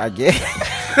from? I guess.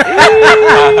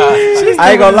 I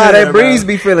ain't gonna lie, that breeze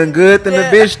be feeling good than the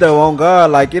bitch though. On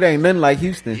God, like it ain't nothing like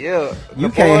Houston. Yeah, You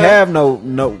can't have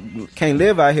can't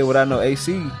live out here without no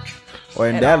AC. Or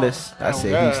in At Dallas, all. I Oh,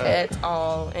 said God. Houston. At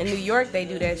all. In New York, they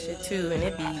do that shit too, and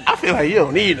it be. I feel like you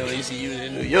don't need no ECU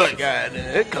in New York, goddamn.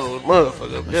 It cold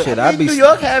motherfucker up there. Shit, I be New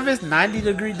York have its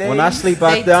 90-degree days. when I sleep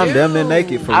out They there, I'm damn near do.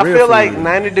 naked for I real. feel for like real.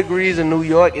 90 degrees in New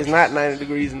York is not 90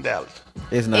 degrees in Dallas.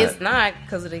 It's not. It's not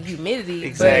because of the humidity,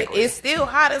 Exactly. but it's still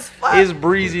hot as fuck. It's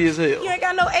breezy as hell. You ain't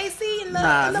got no AC in the,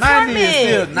 Nah, in the 90 is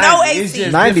still apartment. 90. No It's AC.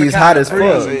 just 90 is different hot kind as of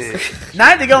fuck. breeze.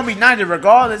 90 gonna be 90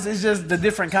 regardless. It's just the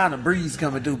different kind of breeze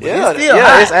coming through. But Yeah, it's still yeah,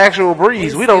 hot. it's actual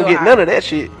breeze. It's We don't still get hot. none of that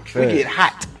shit. We Right. get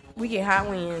hot, We get hot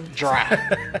wind, dry.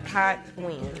 hot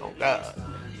wind. Oh God.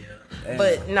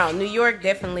 But no, New York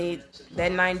definitely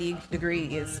that 90 degree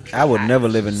is. I would hot. never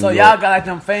live in New So York. y'all got like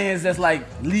them fans that's like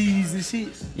leaves and shit.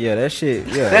 Yeah, that shit.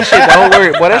 Yeah, That shit don't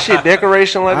work. Boy, that shit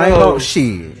decoration like I a ain't hoe. gonna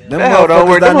shit. Them That hoe don't motherfuckers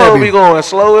work. Them down there hoe be- be going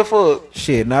slow as fuck.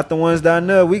 Shit, not the ones down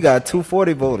there. We got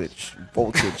 240 voltage.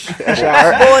 That's y'all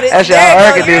That's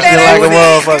air conditioning like a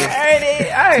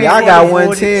motherfucker. Y'all got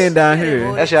 110 down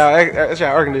here. That's y'all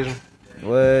air conditioning.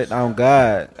 What? On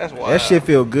God. That's wild. That shit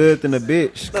feel good than a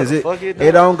bitch. Cause No, it, the fuck it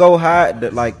it don't go high.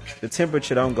 Like the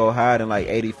temperature don't go higher than like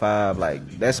 85.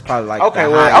 Like that's probably like Okay, the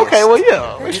well, highest.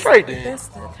 yeah, we straight then. That's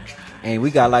the, And we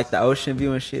got like the ocean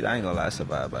view and shit. I ain't gonna lie,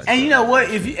 survive by And you know what?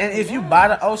 If you buy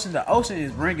the ocean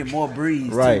is bringing more breeze.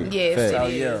 too. right. yes, Fact. So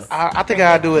it yeah. is. I think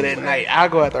I'll do it at night. I'll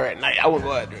go out there at night. I wouldn't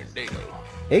go out there in the day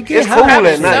though. It get It's hot. cool Probably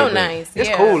at night. so nice. It's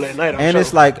yeah. cool at night. I'm And sure.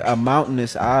 it's like a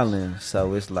mountainous island,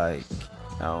 so it's like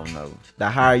I don't know. The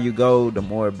higher you go, the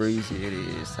more breezy it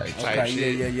is. Type shit. Type Okay,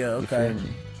 shit. yeah. You feel Okay. me?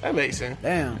 That makes sense.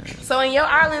 Damn. So in your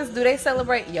islands, do they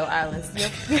celebrate your islands?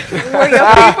 Where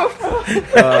your people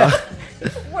from?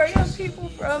 Where your people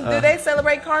from? Do they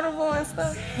celebrate carnival and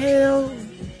stuff? Hell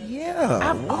yeah.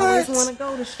 I've always want to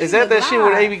go to. Is that shit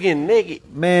where they be getting naked?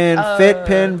 Man, Fat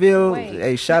Penville. wait.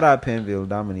 Hey, shout out Penville,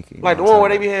 Dominique. Like the one where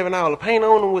they be having all the paint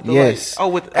on them with the Yes.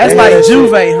 like, with That's Yeah. like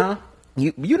Juve, huh?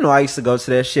 You know I used to go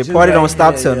to that shit. Juve, Party don't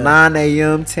stop yeah, till yeah. 9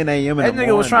 a.m., 10 a.m. in That the nigga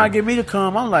morning. was trying to get me to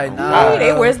come. I'm like, nah.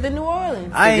 They where's the New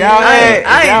Orleans? I ain't, Y'all I had- ain't,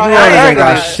 I y'all ain't, You had- I ain't ain't,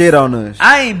 got God. shit on us.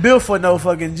 I ain't built for no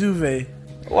fucking Juve.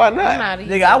 Why I'm not? not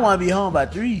Nigga, I want to be home by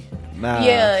 3. Nah.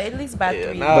 Yeah, at least by Yeah,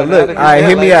 3. nah. But look, Nah, all right, yeah,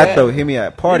 hear me like out that. though. Hear me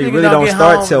out. Party You niggas really don't don't get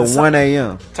start home till till 1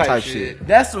 a.m. Type shit.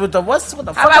 That's what the what's what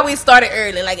the How fuck? about we started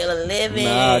early, like at 11?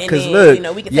 Nah, and cause then, look, you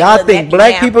know, we can take a y'all little think nappy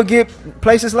black nap. people get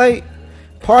places late?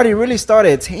 Party really start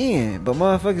at 10, but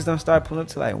motherfuckers don't start pulling up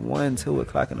till like 1, 2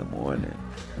 o'clock in the morning.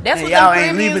 That's And what y'all them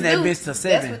ain't leaving Caribbeans that do. bitch till That's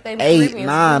 7. what them 8, Caribbeans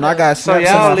 9. do, I though. got So snaps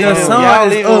y'all on my leaving, The phone. sun y'all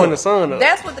is leaving up. when the sun up.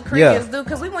 That's what the Caribbeans do,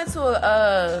 because we went to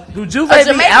a Do Juve A be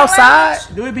Jamaican outside?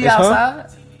 lounge? Do it be It's huh?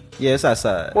 outside? Yeah, it's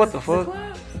outside. What the fuck?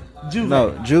 Juve. No,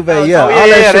 Juve, Oh, yeah. Oh all yeah, that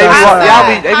yeah. shit They be, outside.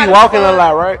 outside. they be walking a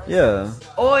lot, right? Yeah.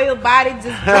 oil body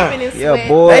just dripping in Yeah, sweat.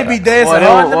 boy. They be dancing Boy,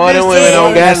 hard them- in boy, the them bitch. women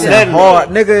don't got Dancing nothing. hard,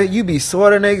 nigga. You be sore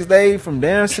the next day from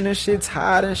dancing and shit,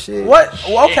 tired and shit. What?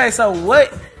 Well, okay, so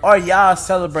what are y'all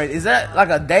celebrating? Is that like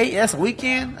a date? That's a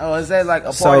weekend, or is that like a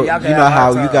party? So y'all can you know have how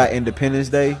all you time? got Independence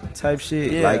Day type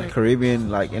shit, Yeah. like Caribbean,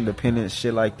 like Independence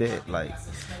shit like that. Like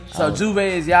So Juve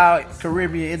is y'all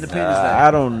Caribbean Independence Day.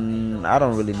 I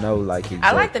don't really know like. I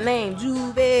exact- like the name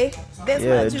Juve. That's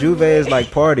Yeah, my Juve is like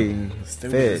party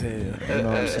Stupid fed. as hell. You know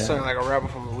what I'm It saying? sounds like a rapper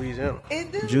from Louisiana.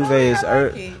 It do, Juve no, is I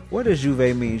like it. what does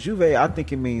Juve mean? Juve, I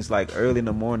think it means like early in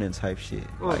the morning type shit.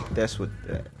 Like that's what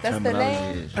that That's the terminology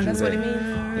name. is. That's Juve. what it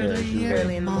means. Yeah, Juve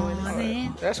Early in the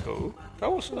morning. That's cool.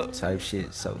 That what's up. type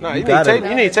shit. So Nah, you you gotta.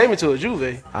 need to take me to a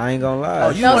Juve. I ain't gonna lie. Oh,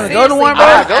 you No, wanna go to one, bro?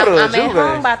 seriously, I go to a I'm at Juve.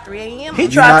 home by 3 a.m. He You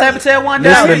tried not- to tell one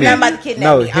Listen down. to He me. Not about to kidnap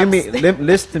No, me. hear me.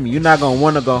 Listen to me. You're not gonna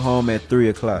want to go home at 3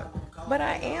 o'clock. But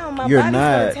I am. My You're body's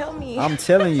not. gonna tell me. I'm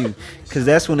telling you, cause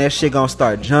that's when that shit gonna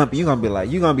start jumping. You gonna be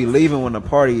like, you gonna be leaving when the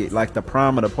party, like the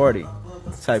prime of the party,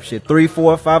 type shit. 3,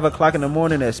 4, 5 o'clock in the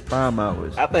morning. That's prime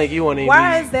hours. I think you want to.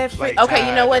 Why is that? Like, Okay,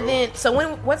 you know what tired, then? So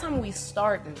what time are we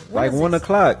starting? When Like is 1 this?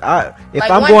 o'clock. If Like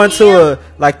I'm 1 going to p.m.?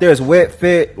 like, there's wet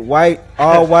fit, white,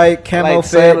 all white, camo Like, fit,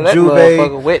 son, that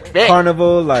motherfucker wet Juve, fit.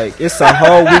 carnival. Like it's a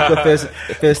whole week of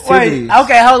festivities. Wait,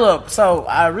 okay, hold up. So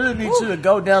I really need you to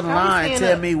go down the How we line and stand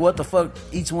tell up? me what the fuck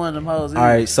each one of them hoes is. All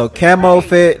right, so camo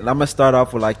fit. I'm gonna start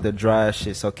off with like the dry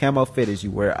shit. So camo fit is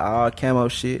you wear all camo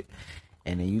shit,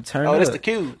 and then you turn. Oh, up. that's the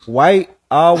cues. White,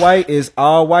 all white is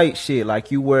all white shit.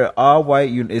 Like you wear all white.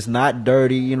 It's not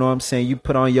dirty. You know what I'm saying? You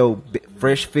put on your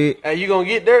fresh fit. Are you gonna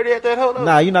get dirty at that hold up?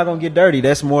 Nah, you're not gonna get dirty.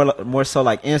 That's more so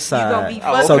like inside. You gonna be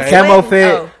Oh, So okay. camo sweating?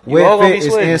 fit, Oh. You all wet gonna fit be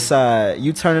is sweating. inside.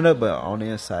 You turn it up, but on the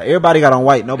inside. Everybody got on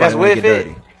white. Nobody That's wanna wet get fit?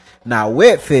 dirty. Now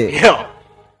wet fit. Yeah.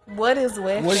 What is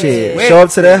wet? Shit, Wet show up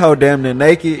to that hoe damn near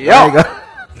naked. Yo. I ain't gonna-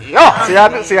 Yeah.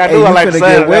 See, I Hey, do. you I like finna the get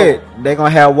sound of that. wet. They gonna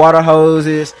have water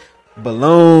hoses,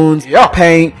 balloons, Yeah.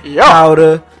 paint, Yeah.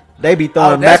 powder. They be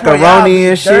throwing that's where y'all macaroni be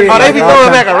and dirty. shit. Oh, they like be all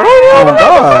throwing kind- macaroni on On them?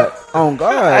 God. On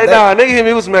God. Hey, That- nah, nigga hit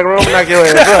me with some macaroni, knock your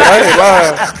ass up. I ain't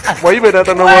lying. Boy, you better not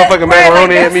throw no motherfucking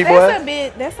macaroni at me,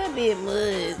 boy. That's a bit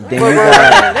mud. Then you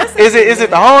got, Is it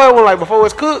the hard one, like before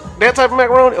it's cooked, that type of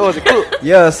macaroni, or is it cooked?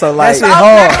 yeah, so like, That shit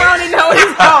hard. Macaroni, no,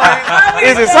 it's hard.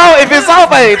 Is it soft? If it's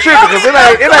soft, I ain't tripping, because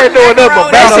it ain't doing nothing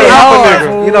but that bouncing shit off a hard.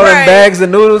 nigga. You know them Right. bags of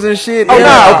noodles and shit. Oh, Yeah,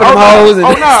 nah. open them hoes and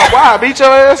Oh, nah. Why? Beat your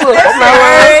ass up. I'm not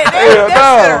lying. Hell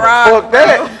no. Fuck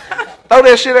that. Throw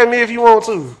that shit at me if you want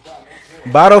to.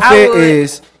 bottle I fit would.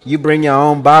 is you bring your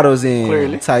own bottles in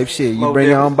Clearly. type shit. You Most bring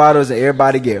your own definitely. bottles and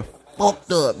everybody get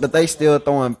fucked up, but they still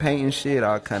throwing paint and shit,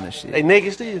 all kind of shit. They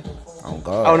naked still? Oh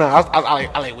God. Oh, no.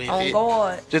 I like wet On fit.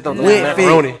 God. Just don't throw Wet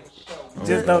macaroni.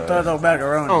 Just don't throw no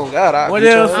macaroni. Oh, God. I What beat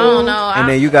your else? ass. I don't know. And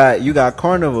then you got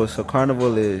carnival. So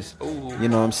carnival is, you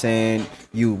know what I'm saying,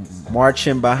 you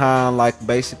marching behind like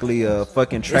basically a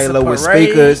fucking trailer with parade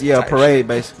speakers. Yeah, a parade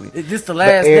basically. Is this the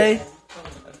last air- day?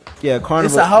 Yeah, carnival.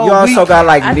 It's a whole You also week. got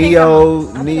like I think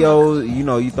Neo. You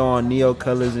know, you throw on Neo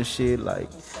colors and shit. Like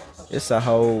it's a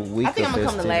whole week. I think I'm of gonna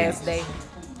come the last festivities.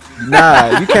 day.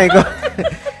 Nah, you can't go.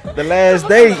 The last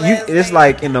day, it's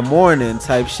like in the morning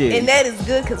type shit. And that is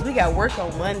good because we got work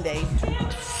on Monday.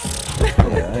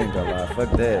 Yeah, I ain't gonna lie.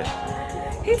 Fuck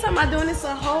that. He's talking about doing this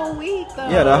a whole week though.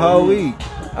 Yeah, the whole week.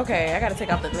 Okay, I gotta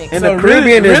take off the mix. And So the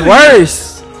Caribbean really- is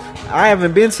worse. I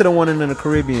haven't been to the one in the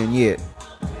Caribbean yet.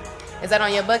 Is that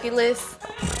on your bucket list?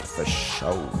 For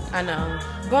sure. I know.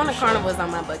 Going to Carnival is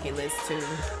on my bucket list too.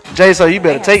 Jay, so you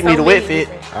better They take have me so to wet many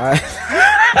fit. different- Alright.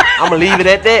 I'm gonna leave it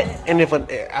at that. And if it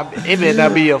better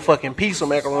not be a fucking piece of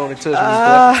macaroni touching this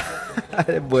stuff.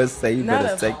 That boy say you Not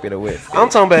better a- take me to wet. I'm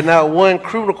talking about not one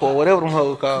crutical, whatever them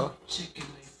hoes called.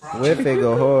 Wet fit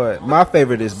go hard. My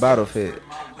favorite is bottle fit.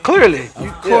 Clearly,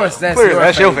 Of course, that's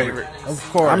your favorite. Of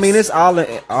course. I mean, it's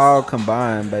all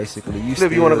combined basically.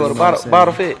 If you want to go to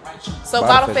bottle fit, So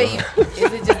Bottle bottle fit,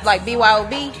 is it just like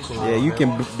BYOB? Yeah, you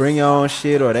can bring your own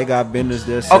shit, or they got vendors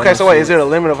there. okay. So wait, is there a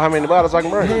limit of how many bottles I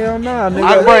can bring? Hell nah, I can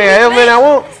nigga. bring however many I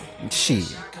want.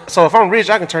 Shit. So if I'm rich,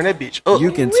 I can turn that bitch up.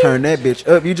 You can turn that bitch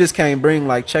up. You just can't bring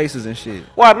like chasers and shit.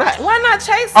 Why not? Why not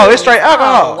chase? Oh, it's straight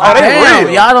alcohol. wow. Oh, they damn,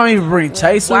 real. y'all don't even bring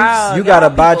chasers. Wow. You gotta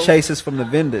y'all buy people- chasers from the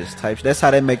vendors type. That's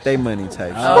how they make their money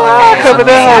type. shit. Why come in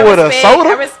that hoe with a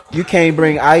soda? You can't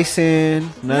bring ice in,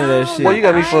 none of that shit. Boy, you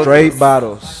got me fucked. Straight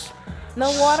bottles,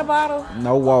 No water bottle.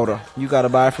 no water. You gotta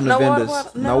buy it from the No water vendors.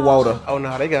 bottle? No No. water. Oh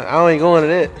no, they got. I ain't going to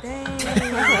that. Dang,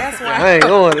 that's why. I ain't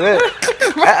going to that.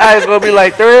 That ice gonna be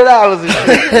like $30 and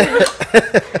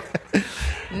shit.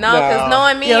 No, because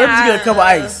knowing me, Yeah, let me just get a couple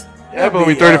ice. That gonna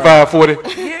be 35, 40.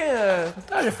 Yeah,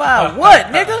 35. What,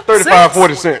 nigga? 35,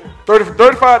 40 cent.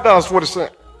 $35, 40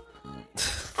 cent.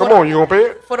 Come on, you gonna pay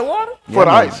it for the water. for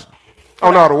the ice?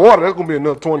 Oh no, the water. That's gonna be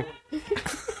another 20.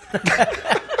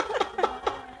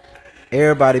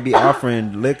 Everybody be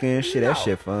offering liquor and shit. That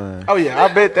shit fun. Oh yeah,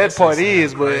 I bet that part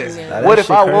is. But That what if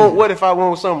shit I crazy. want? What if I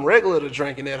want something regular to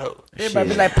drink in that hoe? Everybody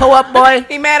be like, pull up, boy.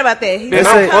 He mad about that. He's Then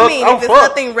not I'm coming. fucked. I'm If it's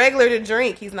fucked. nothing regular to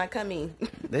drink, he's not coming.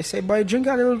 They say, boy, drink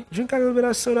a little bit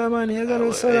of soda, money. I got a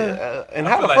little soda. And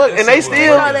how the like fuck? that And they shit was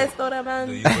still. Oh, that's soda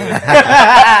man.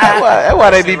 That's why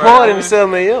they be partying and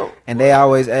selling their own. And they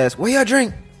always ask, where your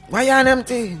drink? Why y'all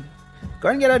empty? Go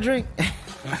and get a drink.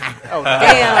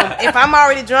 Damn. If I'm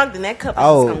already drunk, then that cup is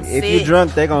Oh, just gonna if sit. you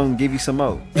drunk, they gonna give you some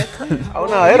more. Oh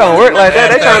no, it don't work like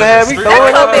that. They trying to have me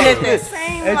throwing That up. cup in and at the shit.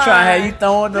 same They trying to have you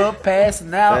throwing up,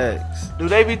 passing out. Facts. Do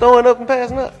they be throwing up and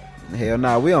passing up? Hell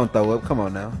nah, we don't throw up. Come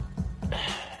on now.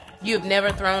 You've never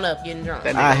thrown up getting drunk.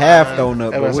 That I nigga have lying. thrown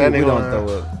up, That but was we that nigga don't lying.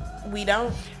 throw up. We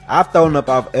don't. I've thrown up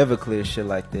off Everclear shit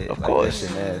like that. Of like course. That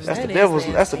shit nasty. That's the That devil's.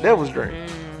 is That's the nasty. devil's drink.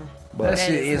 But That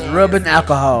shit is nasty. rubbing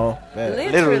alcohol.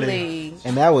 Literally.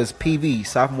 and that was PV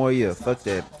sophomore year. Fuck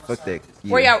that. Fuck that.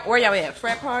 Year. Where y'all at?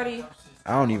 Frat party?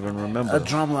 I don't even remember. A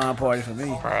drumline party for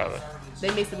me. Probably. They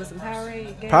mixed it with some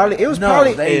Powerade. Game? Probably it was No,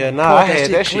 probably they Yeah, nah, poured I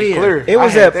had that shit clear. it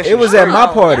was I had at that it shit was at my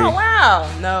Oh, party. Oh wow.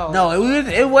 No. No,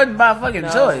 it wasn't by fucking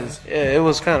choice. Yeah, it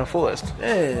was kind of forced.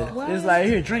 Yeah, it's like,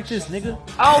 here, drink this, nigga.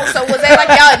 Oh, so was that like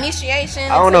y'all initiation?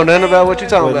 I don't know nothing about what you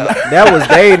talking But about. that was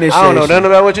their initiation. I don't know nothing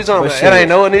about what you talking But about. shit, It ain't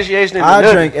no initiation. Into I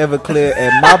nothing. drank Everclear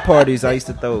at my parties. I used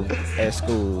to throw at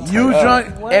school. You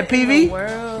drunk What at in the PV?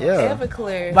 world? Yeah.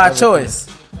 Everclear. By choice.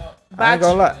 I ain't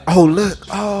gonna lie. Oh look.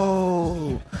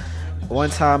 Oh. One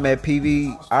time at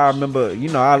PV, I remember. You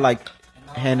know, I like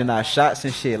handing out shots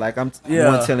and shit. Like I'm Yeah.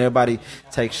 one telling everybody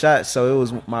take shots. So it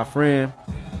was my friend.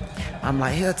 I'm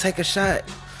like, here, take a shot.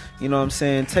 You know what I'm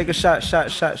saying? Take a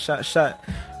shot.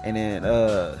 And then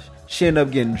she ended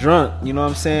up getting drunk. You know what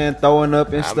I'm saying? Throwing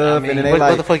up and stuff. mean, And then they what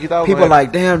like the fuck you thought, people man?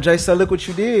 like, damn, Jay, so look what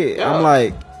you did. Yeah. I'm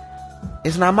like,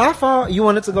 it's not my fault. You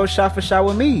wanted to go shot for shot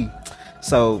with me.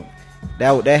 So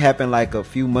that happened like a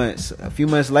few months. A few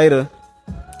months later,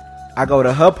 I go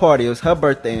to her party. It was her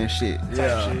birthday and shit.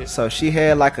 Yeah. So she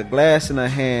had like a glass in her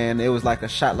hand. It was like a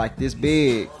shot like this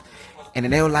big. And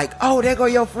then they were like, oh, there go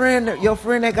your friend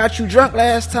that got you drunk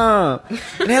last time.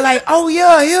 And they're like, oh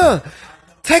yeah,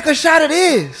 take a shot of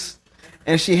this.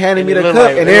 And she handed me the cup,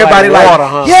 like- and it everybody like like, water,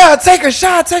 huh? yeah, take a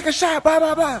shot, blah,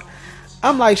 blah, blah.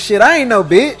 I'm like, shit, I ain't no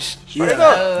bitch.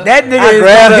 That nigga I is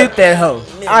grabbed gonna her. hit that hoe.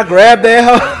 I grabbed that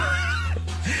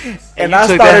hoe, and you I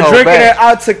took started that hoe drinking back. it.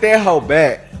 I took that hoe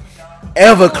back.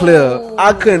 Everclear.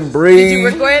 I couldn't Did breathe. you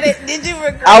regret it? Did you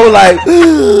regret I was like,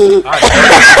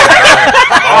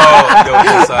 Oh, yo,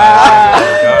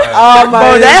 inside. oh my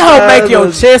Bro, that hoe inside make your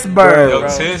was- chest burn, Yo, bro.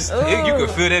 chest, you can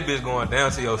feel that bitch going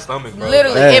down to your stomach, bro.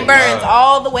 Literally, Hey. it burns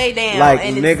all the way down. Like,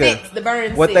 and it nigga, sticks. The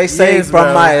burn What they sticks. say Yes, from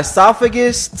bro. my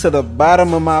esophagus to the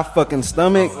bottom of my fucking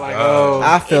stomach, Oh,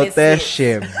 I felt is that sick.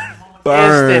 shit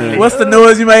burn. Instantly. What's the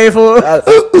noise you made for?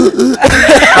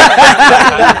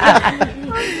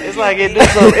 it's like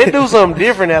it do something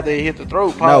different after it hit the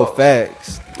throat. No Pause.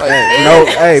 facts. Hey, no,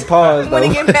 hey, pause When though.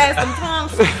 it get past some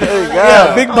tongues. Hey, Yeah,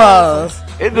 God. big balls.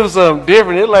 It do something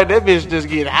different. It like that bitch just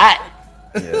get hot.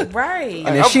 Right.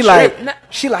 And then I'm she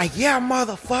tripping. like, yeah,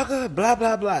 motherfucker, blah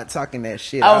blah blah, talking that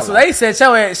shit. Oh, I so like, they said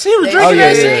your ass. She was They drinking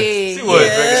yeah, that yeah. shit. She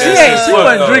wasn't drinking She that ain't. shit. She Fuck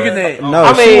wasn't no. drinking that. no,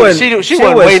 I mean, she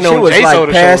wasn't waiting on was J-So like to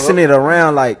show passing up. it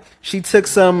around, like she took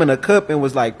some in a cup and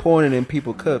was like pouring it in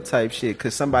people cup type shit,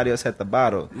 cause somebody else had the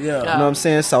bottle. Yeah. You know what I'm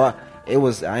saying? So I ain't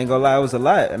gonna lie, it was a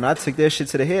lot, and I took that shit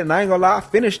to the head, and I ain't gonna lie, I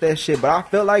finished that shit, but I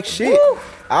felt like shit.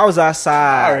 I was I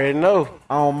outside already know.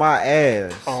 on my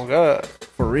ass Oh God.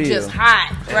 for real. Just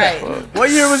hot. Right. What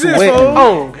year was this, Sweating. fool?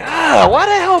 Oh God. Why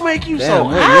the hell make you Damn, so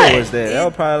what hot? year was that? That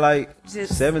was probably like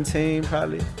Just- 17,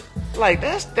 probably. Like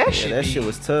that shit. Yeah, that shit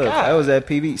was tough. God. That was at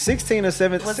PV 16 or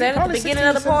 17. Was that at the probably beginning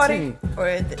 16 of the or party? 17. Or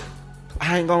at the,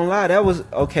 I ain't gonna lie, that was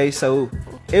okay. So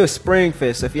it was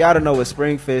Springfest. If y'all don't know what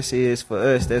Springfest is for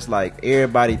us, that's like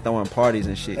everybody throwing parties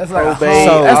and shit. That's like a Probate,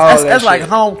 home, all that's that like shit.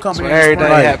 homecoming. That's where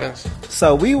everything Right. happens.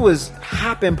 So we was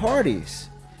hopping parties.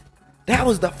 That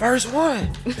was the first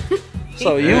one.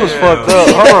 So you was fucked up.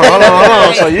 Hold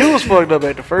on. So you was fucked up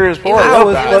at the first party. was- I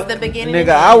was, it was the beginning nigga. and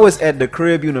the I end. was at the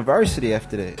CreW University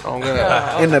after that, Oh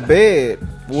God. in the bed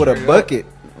with a bucket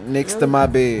next to my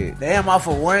bed. Damn, off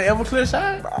of one Everclear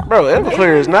shot. Bro,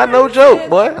 Everclear is not no joke,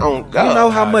 boy. Oh God. You know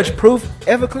how much proof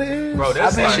Everclear is? Bro,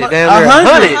 that's that shit like, down there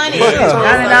 100.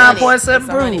 99.7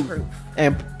 99.7 proof.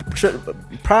 And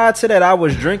prior to that, I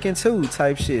was drinking too,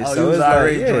 type shit. Oh, so you was it's like,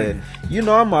 already yeah, drinking. you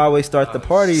know, I'm always start the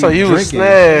party. So you was drinking.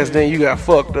 snazzed, then you got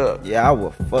fucked up. Yeah, I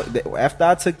was fuck that. After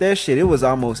I took that shit, it was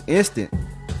almost instant.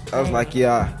 I was like,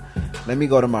 yeah, let me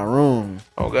go to my room.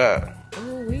 Oh God.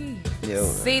 Yeah,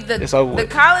 See, It's over the with.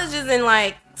 colleges in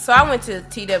like, so I went to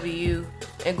TWU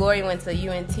and Gloria went to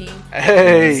UNT.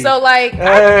 Hey. So like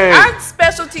Hey. our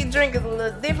specialty drink is a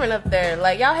little different up there.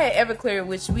 Like y'all had Everclear,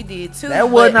 which we did too. That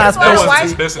was but not that's why that the wasn't white-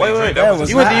 special Wait, drink. that That was was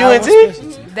You went to not our UNT?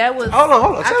 specialty. That was. Hold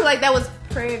on. I feel like that was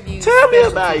preview. Tell me specialty.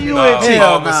 about you. Nah, UNT. Hell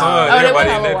Paul nah. Masson. Oh, they Everybody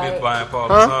was in that hella bitch white. buying Paul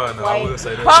Huh? Masson. No, I will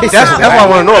say that. Paul That's why I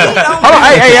want to know about. Hold on.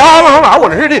 Hey, hold on. I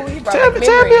want to hear He this. brought Tell me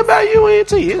memories.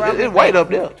 about UNT. It's white up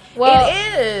there. Well,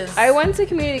 It is. I went to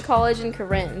community college in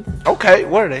Corinth. Okay,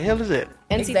 where the hell is it?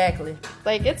 And Exactly.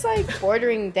 like it's like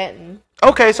bordering Denton.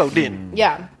 Okay, so Denton.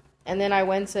 Yeah. And then I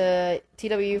went to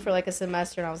TWU for like a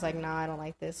semester and I was like, nah, I don't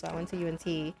like this. So I went to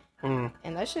UNT.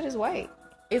 And that shit is white.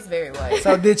 It's very white.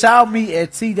 So did y'all meet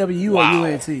at TWU or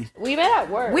UNT? We met at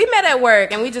work. We met at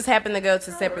work and we just happened to go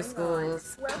to separate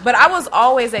schools. But I was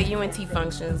always at UNT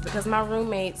functions because my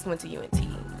roommates went to UNT.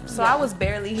 So I was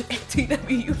barely at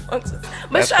TWU functions.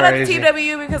 But That's shout crazy. out to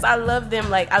TWU because I love them.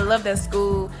 Like, I love that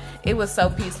school. It was so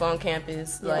peaceful on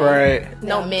campus. Like, Right.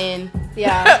 no Yeah. men.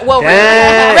 Yeah. Well,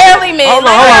 Dang. rarely men. Hold on,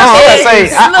 Like, hold on. I was it's about to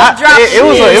say, a little drop it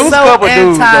was shit. a couple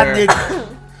dudes there. anti-nigga.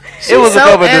 It was a so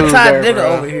couple dudes there, anti-nigga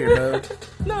bro. over here, bro.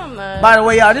 No, I'm not. By the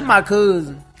way, y'all, this my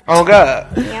cousin. Oh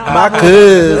God. My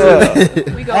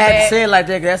cousin. We go I had to back. say it like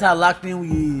that 'cause that's how locked in we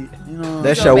is. You know,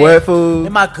 That's Go your back. word they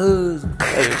food. my cousin.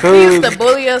 He used to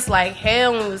bully us like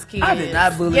hell when we was kids. I did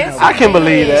not bully Yes, nobody. I can you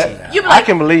believe did. that. You be I like,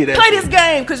 can believe that. play this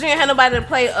game because you ain't had nobody to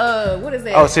play. What is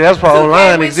that? Oh, see, that's why 2K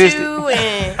online with existed. you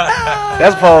and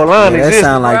That's Paul Line Yeah, that existed.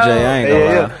 sound like bro. Jay. I ain't gonna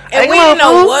lie. and we come didn't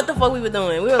on, know fool. what the fuck we were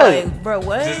doing. We were Hey. like, bro,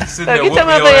 what? Just sitting Hey, there get your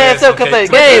whooping motherfucking your ass up, ass come okay, play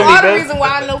so- game. Part of the baby. reason why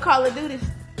I know Call of Duty.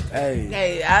 Hey,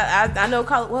 Hey, I know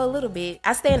Call. Well, a little bit.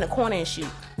 I stay in the corner and shoot.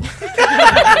 You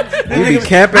be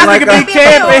camping like nigga be a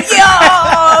camping.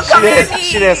 Yo,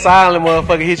 She that silent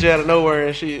motherfucker hit you out of nowhere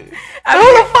and shit. Who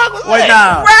the fuck was Wait, that?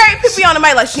 nah. Right, put me on the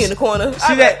mic like she in the corner.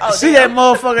 See that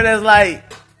motherfucker that's like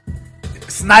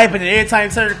sniping, and every time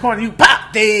you turn the corner, you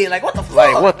pop dead. Like, what the fuck?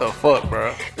 Like, what the fuck,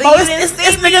 bro? Bro, it's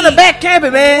nigga in the back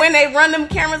camping, man. When they run them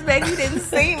cameras back, you didn't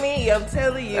see me. I'm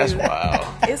telling you. That's wild.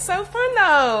 It's so fun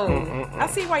though. I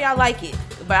see why y'all like it,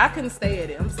 but I couldn't stay at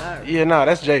it. I'm sorry. Yeah, nah,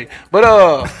 that's Jay.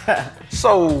 But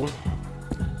so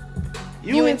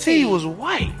UNT was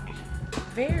white.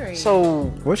 Very. So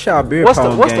What's y'all beer what's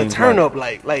pong the game turn like? up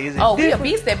like? Like, is it Oh, we a different?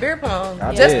 beast at beer pong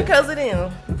I just did. because of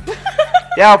them.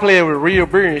 Y'all play with real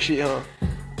beer and shit, huh?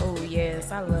 Oh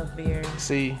yes, I love beer.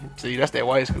 See, that's that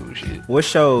white school shit.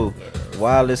 What's your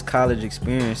wildest college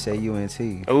experience at UNT?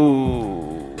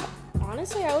 Ooh,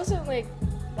 Honestly, I wasn't like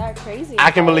that crazy.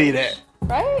 I can believe that.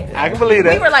 Right? I can believe We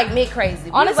that. were like mid crazy.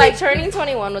 Honestly, like turning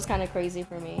 21 was kind of crazy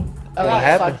for me. Oh, what yeah.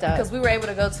 happened? Fucked up. because we were able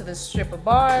to go to the strip of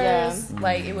bars. Yeah.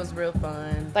 Like it was real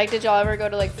fun. Like, did y'all ever go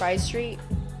to like Fry Street?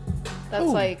 That's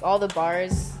like all the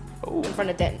bars Ooh. in front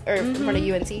of in front of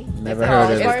UNT. Never Like, heard college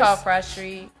of it. It's bars. called Fry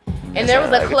Street, and there was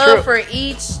a like a club trip. for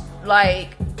each. Like,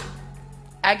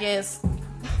 I guess.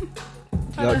 Yo,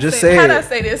 How just do I say How it. do I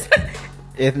say this?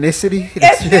 Ethnicity?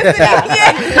 Ethnicity.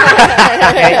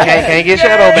 Can't get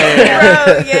shadow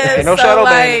banned. Bro, yeah. Ain't no So shadow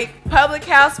like, Public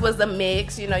House was a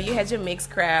mix. You know, you had your mixed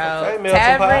crowd. Okay,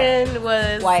 melting pot. Tavern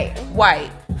was White.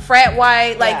 frat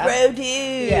white, like Yeah. bro,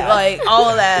 dude, Yeah. like all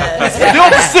of that. You're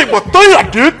the Sigma thing, I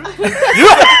did.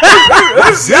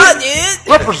 Y'all did.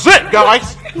 Represent,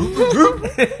 guys.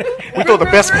 We throw the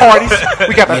best parties.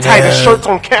 We got the tightest shirts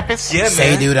on campus. Yeah,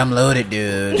 man. dude, I'm loaded,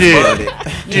 dude.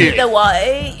 Dude. The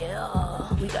white,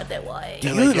 yeah, we got that white.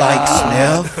 You like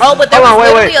sniff? Oh, but there Hold was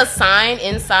on, wait, literally wait. a sign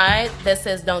inside that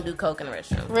says "Don't do coke in the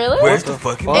restroom." Really? Where's the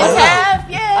fucking It blood? have,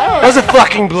 yeah. That's a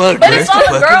fucking blood. But Chris. it's on the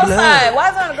fucking girl blood? side. Why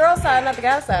is it on the girl side, not the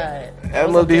guy side? That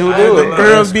must be who I do ain't it. gonna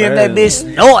Girls be in that bitch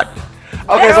snort.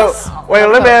 Okay, so wait,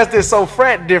 let me ask this. So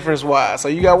frat difference wise, so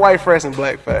you got white frats and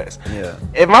black frats. Yeah.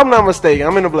 If I'm not mistaken,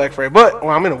 I'm in a black frat, but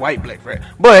I'm in a white black frat.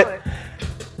 But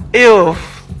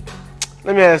if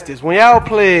let me ask this: when y'all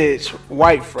pledge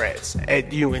white frats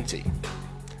at UNT,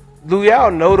 do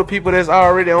y'all know the people that's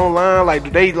already online? Like, do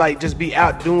they like just be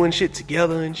out doing shit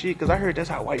together and shit? Because I heard that's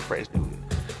how white frats do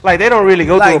it. Like, they don't really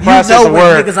go Like, through a you process know of when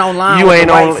where niggas online you with ain't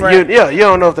the white on. frat. You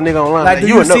don't know if the nigga online. Like, do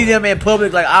you you would know. see them in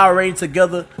public, like, already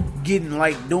together, getting,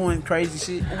 like, doing crazy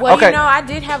shit? Well, Okay. you know, I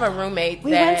did have a roommate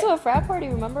We that went to a frat party.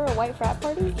 Remember a white frat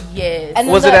party? yes, And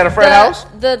then Was it at a frat house?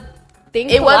 The thing.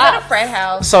 it wasn't a collapsed. frat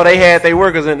house. So they had their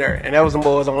workers in there, and that was them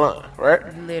boys online, right?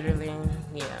 Literally,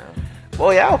 yeah.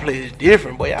 Boy, y'all play is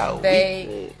different, boy. Y'all weak.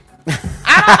 They.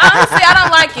 Honestly, I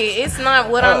don't like it. It's not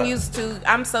what I'm used to.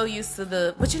 I'm so used to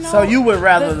the. But you know. So you would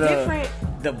rather the different.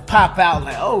 the pop out,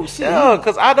 like, oh, shit. Yeah,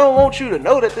 because I don't want you to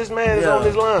know that this man is Yeah. on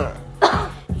this line.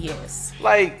 Yes.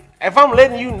 Like, if I'm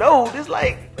letting you know, this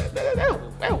like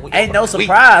that weak. Ain't no Weak.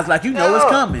 surprise. Like, you know it's Yeah.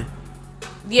 coming.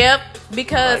 Yep.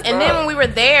 Because Like, and then bruh. when we were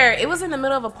there, it was in the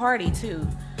middle of a party too.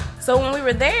 So when we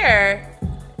were there,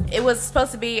 it was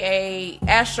supposed to be a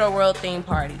Astro World themed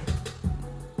party,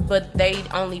 but they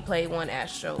only played one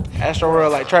Astro. Astro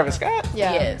World like Travis Scott.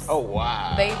 Yeah. Yes. Oh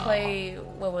wow. They played,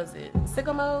 what was it?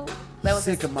 Sicko Mode? That was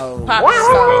his Sicko Mode. popular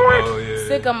song. Oh,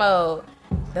 yeah. Sicko Mode.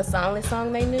 That's the only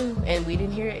song they knew, and we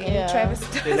didn't hear any Yeah. Travis.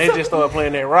 Then they just started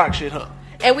playing that rock shit, huh?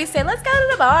 And we said, let's go to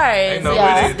the bars. Ain't no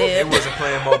Yeah. way it wasn't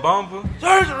playing Mobamba.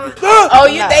 Oh,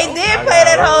 they did play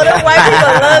that whole. Them white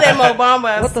people love that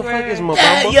Mobamba. What the fuck is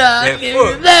Mobamba? That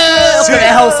fuck. So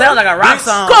that whole sound like a rock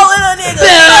song.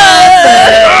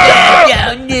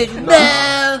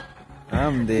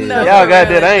 I'm dead. No. Y'all got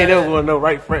that. I ain't never want no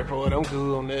right frat for it. I'm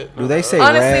cool on that. Do they say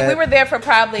Honestly, rad? we were there for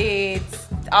probably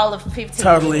all of 15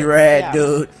 Totally minutes. rad, Yeah.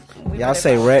 dude. We were Y'all there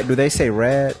say for- rad? Do they say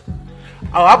rad?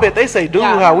 Oh, I bet they say dude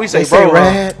Yeah. how we say They say bro.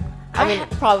 rad? I mean,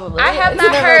 probably. I have It's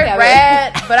not never heard okay,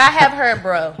 rad, but I have heard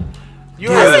bro.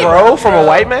 You heard bro from a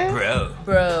white man? Bro.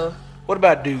 Bro. What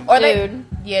about dude? Or Dude.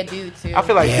 yeah, dude too. I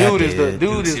feel like Yeah, dude is the dude.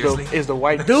 dude is Seriously? the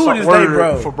white Dude is word they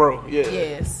bro. for bro. Yeah.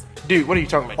 Yes. Dude, what are you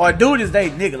talking about? Or dude is they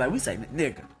nigga. Like, we say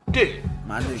nigga. Dude.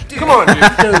 My nigga. Come on,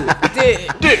 dude.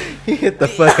 Dude. Dude. He hit the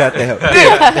fuck out there.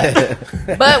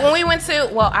 But when we went to,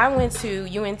 I went to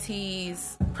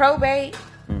UNT's probate,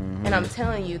 and I'm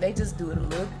telling you, they just do it a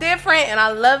little different, and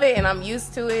I love it, and I'm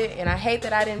used to it, and I hate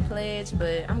that I didn't pledge,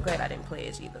 but I'm glad I didn't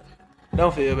pledge either.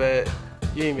 Don't feel bad.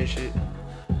 You ain't miss shit.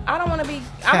 I don't want to be.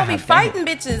 I'm gonna be fighting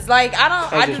bitches. Like I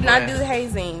I'm do just not playing. do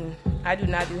hazing. I do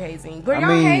not do hazing. But y'all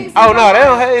mean- hazing? Oh no, they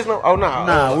don't haze no. Oh no.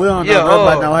 Nah, we don't know nothing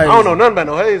about no I don't know hazing. nothing about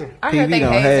no hazing. I heard PV they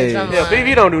don't haze haze. the drum Yeah, line.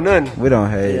 PV don't do nothing. We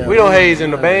don't hate. Yeah. We don't haze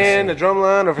in the band, the drum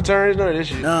line, the fraternities, none of this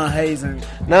shit. Non-hazing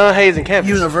Non-hazing campus.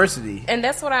 university. And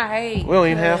that's what I hate. We don't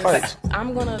even have 'cause fights.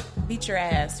 I'm gonna beat your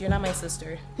ass. You're not my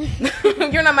sister.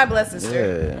 You're not my blood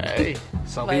sister. Yeah. Hey,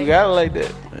 some Like- people got it like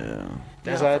that. Yeah.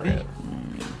 That's No, how it for be. real.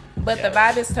 But the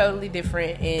vibe is totally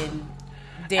different in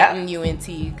Denton UNT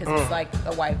because it's like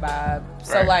a white vibe.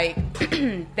 So Right. like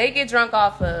they get drunk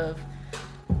off of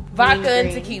vodka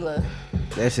and Green. tequila.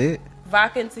 That's it.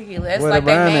 Vodka and tequila. It's Where like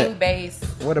the their brown main at? base.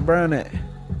 What a burn at?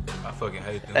 I fucking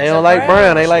hate them. They don't like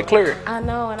brown, they like clear. I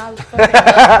know, and I fucking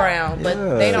love brown, but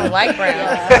Yeah. they don't like brown.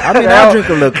 I mean, I drink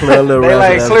a little clear, a little They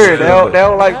like razzle clear. dazzle, They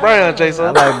don't like brown, Jason.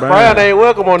 I like brown. Brown ain't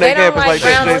welcome on They that don't campus like like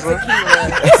brown that, or Jason.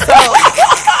 tequila.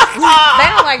 So they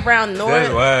don't like brown nor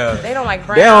That's wild. they don't like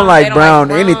brown. They don't like They brown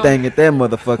rum. anything at that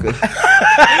motherfucker. I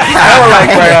don't like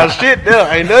brown shit.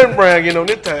 There ain't nothing brown getting on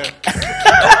this time.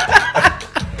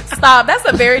 Stop. That's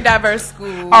a very diverse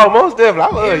school. Oh, most definitely. I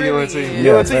love It really UNT. is.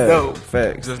 Yeah, UNT dope.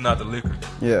 facts. Just not the liquor.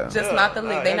 Yeah. Just not the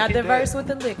liquor. They not keep that. diverse with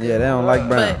the liquor. Yeah, they don't like But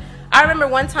brown. I remember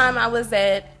one time I was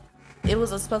at. It was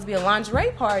supposed to be a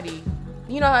lingerie party.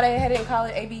 You know how they had it in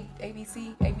college,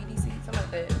 ABC, ABDC, something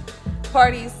like that.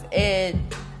 Parties, and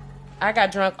I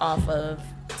got drunk off of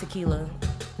tequila,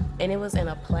 and it was in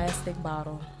a plastic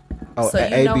bottle. Oh, So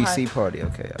an you know ABC how- party.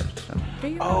 Okay. Do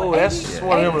you know Oh, what that's ABC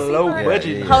one of them ABC low party?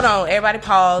 budget. Yeah. Hold on, everybody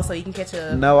pause so you can catch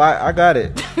up. No, I got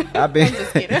it. I've been.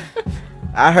 Just kidding.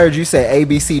 I heard you say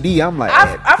ABCD. I'm like,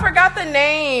 I forgot the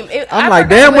name. I'm like,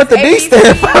 damn, what the D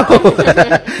stand for?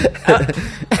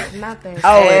 Nothing.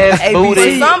 Oh, Ass ABC.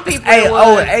 booty. For some people Hey, it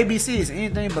oh, was. ABC is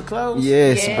anything but clothes.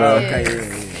 Yes, Yeah. bro. Okay,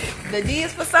 yeah. The D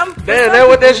is for some. For Damn, some that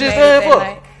what that people shit made it stand for?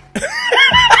 that night.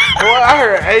 Boy, I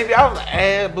heard AB. I was like,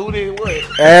 ass, booty, and what?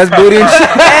 Ass booty and shit.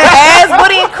 Ass,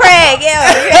 booty, and Craig.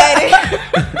 Yeah, you had it.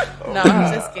 No,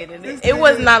 I'm just kidding. It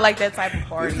was not like that type of This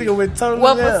party. nigga went totally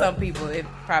Well, for left. some people, it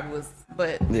probably was.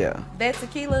 But Yeah. that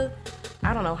tequila,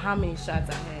 I don't know how many shots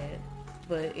I had,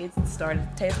 but it started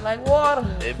to taste like water.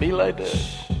 It be like that.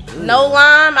 No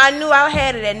lime. I knew I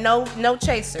had it, and no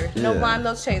chaser. No Yeah. lime,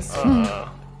 no chaser.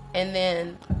 And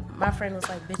then my friend was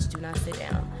like, "Bitch, do not sit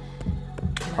down."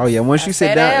 Oh yeah. Once you sit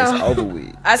sat down, down. it's over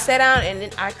with. I sat down, and then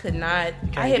I could not.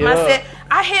 I hit get my up. set.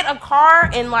 I hit a car,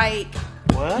 and like,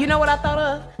 What? you know what I thought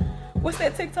of? What's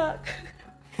that TikTok?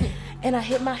 And I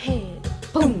hit my head.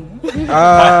 Boom. But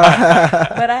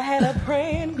I had a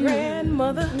praying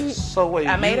grandmother. So wait,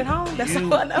 I made it home. That's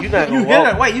all I know. You not You gonna hit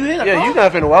walk. her. Wait, you hit her. Yeah, you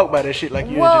not finna walk by that shit like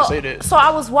you just say that. so I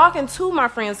was walking to my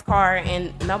friend's car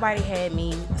and nobody had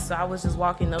me, so I was just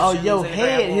walking those Oh, shoes your in the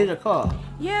head gravel. hit a car.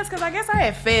 Yes, because I guess I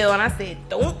had fell and I said,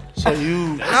 "Don't." So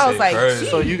you, And I was shit like, crazy.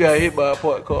 so you got hit by a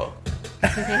parked car.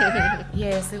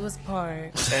 yes, it was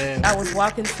parked. Damn. I was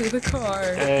walking to the car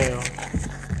Damn.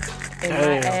 and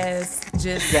my Damn. ass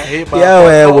just. Got hit by Yo, a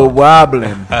parked ass car. was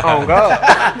wobbling. Oh God.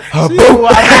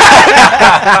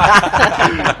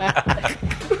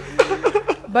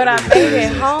 But I made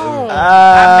it home.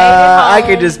 I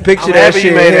can just picture I'm that happy you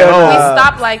shit. made it hell home. We nah.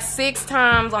 stopped like 6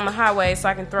 times on the highway so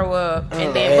I can throw up,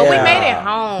 and then but we yeah. made it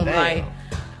home. Damn. Like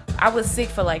I was sick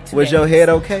for like 2 Was days. your head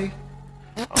okay?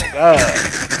 God.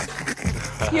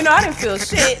 You know, I didn't feel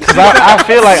shit. 'Cause I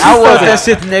feel like I Fuck that wasn't.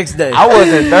 shit the next day. I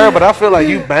wasn't there, but I feel like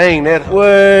you banged that.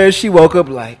 Well, she woke up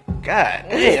like, God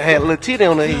damn, I had a little titty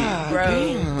on her head.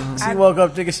 Bro, She woke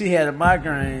up thinking she had a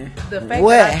migraine. the fact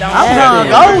What that I I'm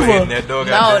don't hung Hitting over. that dog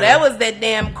No, out there. that was that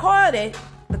damn car that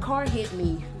the car hit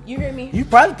me. You hear me? You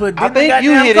probably put. I think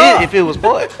you hit it if it was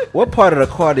butt. what part of the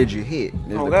car did you hit? Is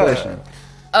Oh, the God. question.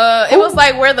 It was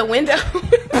like where the window,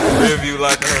 Review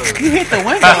like her. You hit the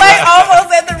window. like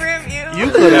almost at the rear view. You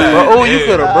could have, you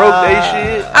could have broke that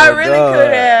shit. I really God.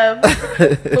 could have,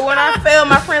 but when I fell,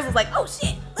 my friends was like, "Oh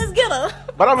shit, let's get her."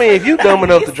 But I mean, if you dumb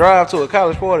enough to drive to a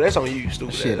college party, that's on you,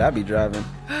 stupid. Shit, ass. I be driving.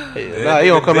 Hell, nah,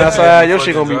 you gonna come outside, your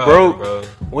shit gonna be broke,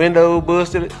 window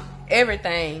busted.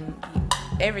 Everything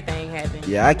happened.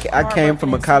 Yeah, I Car came from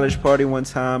a broke college party one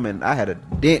time and I had a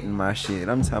dent in my shit.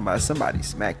 I'm talking about somebody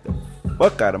smacked the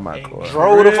fuck out of my car.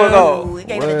 Drove the fuck Ooh, off. it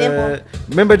gave it a dimple. What?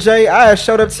 Remember, Jay? I had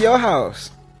showed up to your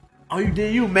house. Oh, you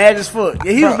did. You mad as fuck.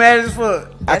 Yeah, he was Bro. mad as fuck.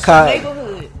 I That's your called.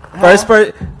 neighborhood.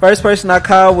 First person I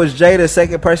called was Jay. The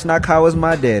second person I called was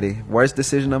my daddy. Worst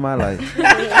decision of my life.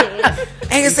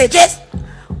 And you say, Jess,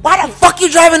 why the fuck you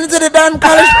driving into the damn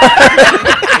college?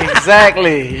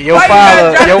 Exactly. Your Why you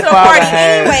gotta drive your to a party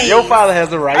has, anyways? your father has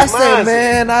the right I said, mindset.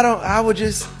 man, I would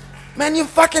just, man, you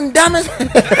fucking dumb as. I'm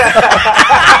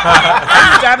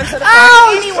driving to the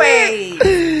party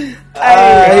anyway. He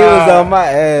was on my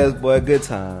ass, boy. Good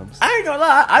times. I ain't gonna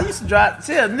lie. I used to drive.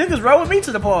 See, niggas roll with me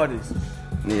to the parties.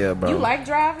 Yeah, bro. You like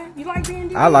driving? You like being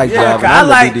DD? I like Yeah,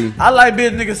 driving. I like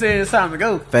being nigga saying it's time to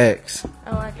go. Facts.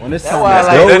 I like it. When it's That's time why I to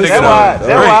like. go, that it's nigga time That's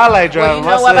to why go. I like Well, driving you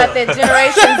know what about myself. that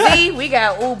Generation Z? We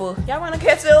got Uber. Y'all want to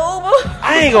catch an Uber?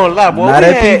 I ain't gonna lie, boy. Not we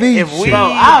at had, PV, if we shit. Bro,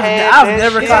 had I've that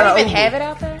never shit, caught Y'all a even Uber. have it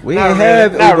out there? We Not ain't really.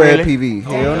 have Not Uber at really. PV.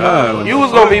 Hell no. You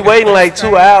was gonna be waiting like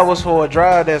 2 hours for a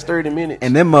drive that's 30 minutes.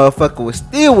 And them motherfucker was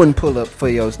still wouldn't pull up for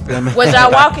your stomach. Was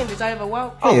y'all walking? Did y'all ever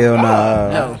walk? Hell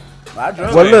no. No, I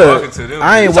drove. Well, ain't look, walking to them.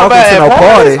 I ain't So walking bad to at no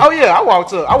parties? party. Oh yeah, I walked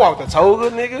to Toga,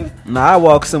 nigga. Nah, I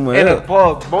walk somewhere In the else.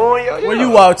 park, boy. Yo, Where you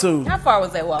walk to? How far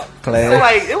was that walk?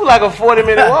 Class. It was like a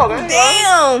 40-minute walk. I ain't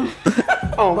lying.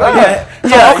 Damn. Oh God. Yeah.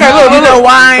 Yeah. Okay. Look. You know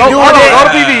why I ain't doing Hold on. Go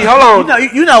that? to PV. Hold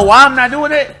on. You know why I'm not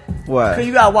doing that? What? Cause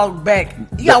you gotta walk back.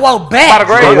 You gotta walk By back. the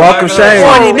grave. Walk of shame.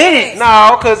 20 minutes.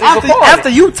 No, cause it's a party. After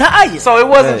you tired, So it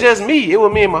wasn't Right. just me. It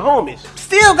was me and my homies.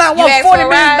 still gotta You walk asked 40 for a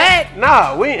minutes ride? back.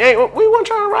 Nah, we weren't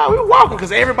trying to ride. We were walking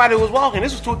because everybody was walking.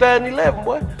 This was 2011,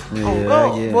 boy. On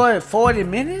God. Yeah. Boy, 40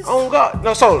 minutes? On God.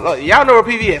 No, so y'all know where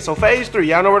PV at. So phase 3,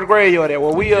 y'all know where the graveyard at.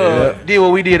 Where we did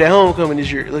what we did at homecoming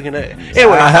this year. Looking at it.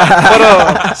 Anyway,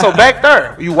 but so back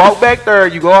there, you walk back there,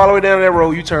 you go all the way down that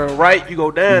road, you turn right, you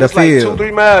go down. The It's like field.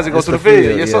 2-3 miles and go It's to the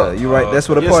field. Yes, yeah, sir. you right. That's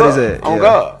where the Yes, party's sir. at. On yeah.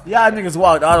 God. Y'all niggas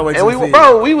walked all the way to And the field.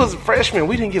 bro, we was freshmen.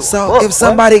 We didn't give a So fuck. if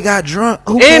somebody got drunk,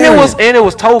 who and cares? it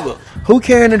was toga. Who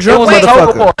carrying the It drunk was a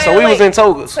toga motherfucker? party. So we was in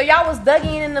togas. So y'all was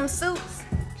dugging in them suits?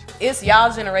 It's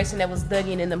y'all generation that was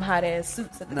dugging in them hot ass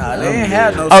suits at the Nah, club. they ain't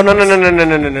had no. Oh no.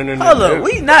 Hold up,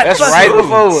 we not. That's fucking- right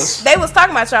before us. They was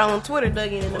talking about y'all on Twitter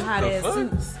dugging in them hot ass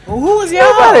suits. Well, who was y'all?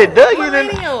 Nobody dugging in.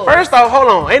 Millennials. First off, hold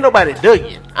on. Ain't nobody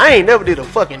dugging. I ain't never did a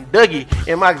fucking Dougie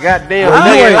in my goddamn Well,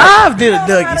 you Dougie ain't- life. I've did a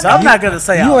Dougie, so I'm not gonna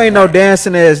say You ain't no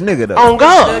dancing ass nigga though. On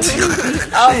God.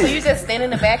 Oh, so you just stand in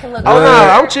the back and look Oh good? no,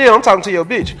 I'm chill. I'm talking to your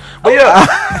bitch. But yeah,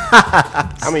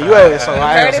 I mean you asked, so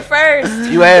I Heard it answer.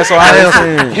 first. You asked, so I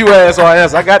answer. You asked, so I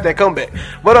answer. I got that comeback.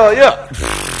 But yeah.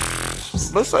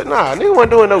 But so, nah, nigga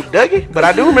wasn't doing no Dougie. But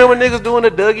I do remember niggas doing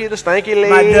the Dougie, the stanky leg.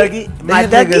 My Dougie. My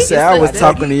That nigga Dougie. said I was Dougie.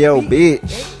 talking to your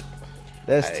bitch.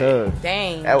 That's tough.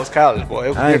 Dang. That was college, boy. It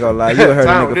was I ain't gonna lie, different. you hurt a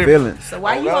Time nigga different. feelings. So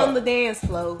why Oh, you God. on the dance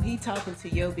floor? He talking to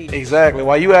your bitch. Exactly.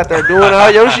 While you out there doing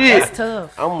all your shit, That's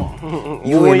tough. I'm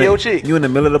You and in your the, chick. you in the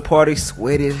middle of the party,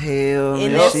 sweaty as hell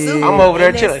In and that shit. suit. I'm over there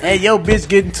And chilling. Hey, yo, bitch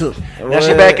getting took. Now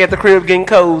she back at the crib getting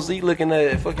cozy, looking at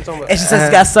it. Fuck you talking And she about? says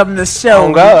she got something to show.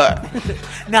 Oh God.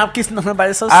 Now I'm kissing on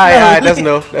somebody so All slowly. right, that's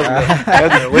enough. That's enough.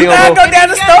 That's enough. We You gotta gonna go down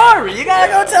the story. You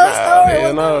gotta go tell the story.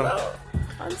 Yeah, no.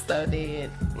 I'm so dead.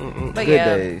 But Good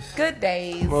yeah, days. good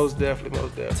days. Most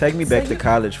definitely. Take me back to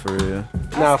college for real.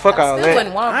 Nah, fuck all Still wouldn't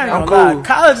that. walk I ain't though. gonna I'm lie. cool.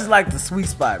 College is like the sweet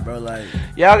spot, bro. Like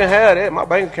Y'all can have that. My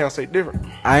bank account say different.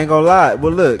 I ain't gonna lie.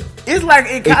 Well, look, it's like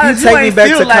in you college. take me ain't back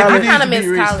feel to like college- you I need kind of to be miss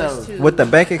rich, college though. too. with the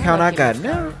bank account I got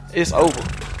now, It's over.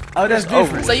 Oh, that's It's over.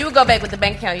 different. So you would go back with the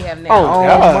bank account you have now? Oh, oh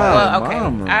God. my well, okay.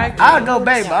 mama. I agree. I'll go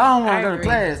back, but I don't want I to go to agree.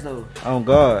 class though. Oh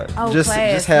God, Oh, just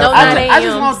class. have No, fun. not I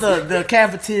just AMs. want the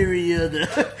cafeteria,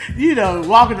 the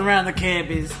walking around the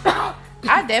campus.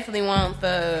 I definitely want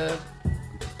the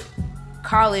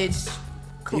college,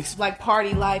 like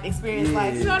party life, experience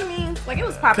life. You know what I mean? Like it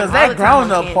was popping. Cause all that the time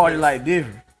grown on up campus. party like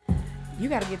different. You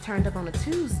got to get turned up on a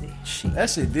Tuesday. That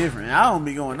shit different. I don't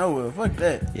be going nowhere. Fuck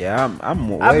that. Yeah, I'm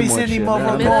way I be more seeing these chill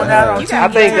motherfuckers now. going out on You I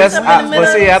gotta think get that's. turned up in the But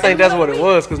middle see, I of think that's what the it week.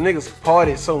 was because niggas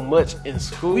partied so much in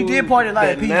school. We did party like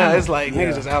that PG. now it's like Yeah.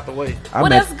 niggas just out the way. I'm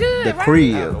Well, at that's good, the right?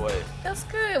 crib Out the way. That's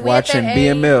good. We watching at that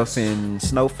age. BMF and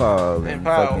Snowfall And and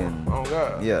power. fucking Oh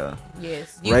God. yeah,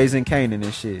 Yes. You, Raising Canaan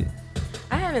and shit.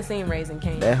 I haven't seen Raising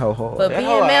Cane. That whole hard. But That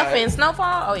whole BMF alright. and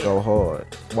Snowfall? Oh, yeah. Go hard.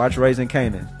 Watch Raising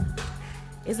Canaan.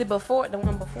 Is it before? The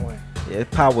one before? Yeah,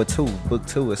 it's Power 2, Book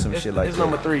 2 or some It's, shit like it's that.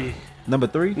 number 3. Number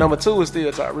 3? Number 2 is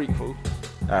still Tyreek, fool.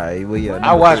 Alright, well yeah. I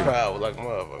number watch 3. Power like a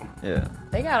motherfucker. Yeah.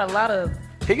 They got a lot of.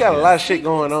 He got a lot of shit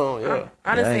going on. Yeah.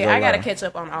 Honestly, ain't gonna I got to lie. catch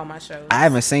up on all my shows. I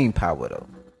haven't seen Power though.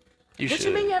 You What should.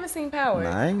 you mean you haven't seen Power?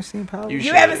 Nah, I ain't seen Power. You You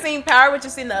should. haven't seen Power, but you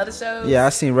seen the other shows? Yeah, I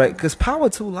seen right cause Power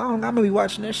too long. I'm gonna be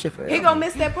watching that shit forever. He gonna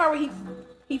miss that part where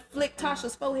he flicked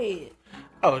Tasha's forehead.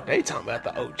 Oh, they talking about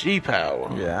the OG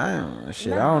Power. Yeah,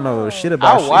 I don't know shit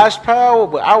about I watched Power,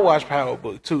 but I watched Power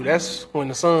Book 2. That's when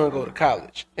the son go to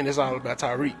college, and it's all about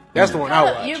Tyreek. That's the one I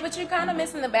watched. But you kind of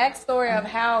missing the backstory of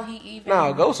how he even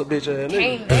Nah, Ghost a bitch ass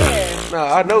came nigga. there.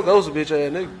 Nah, I know Ghost a bitch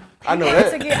ass nigga. I know He had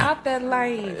that. to get out that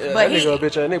life. Yeah, but that he, nigga a bitch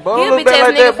ass nigga. Boy, he a don't look bitch back ass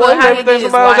like nigga that, boy. for You how made me he think did his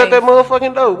somebody was at that wife.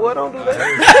 motherfucking door. Boy, don't do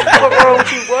that. What's wrong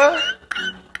with you, boy?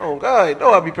 Oh, God, you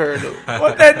know I be paranoid.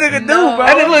 What that nigga do, No. bro?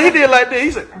 And then look, he did like this. He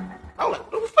said, I'm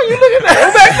like, what the fuck you looking at?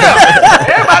 Who back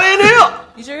there? Everybody in here.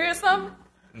 Did you hear something?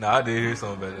 Nah, I did hear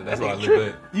something better. That's why I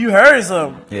looked at. You heard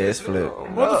something. Yeah, it's flip.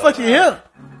 What the fuck you hear?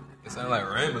 It sounded like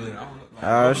rambling. I don't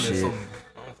know. Oh, shit. I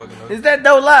don't fucking know. Is that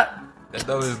door locked? That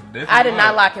though is definitely. I did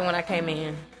not lock it when I came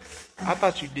in. I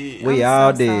thought you did. We I'm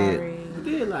all so did. sorry. You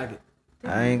did like it.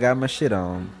 I ain't got my shit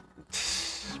on.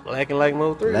 Lacking like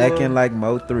Mo 3. Lacking like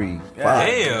Mo 3. Fuck.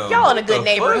 Damn. Y'all in a What good the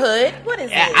neighborhood. What is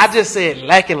this? I just said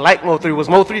lacking like Mo 3. Was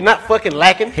Mo 3 not fucking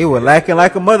lacking? He was lacking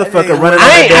like a motherfucker nigga- running on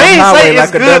I the ain't damn highway say it's like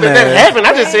a good that dumbass. happened.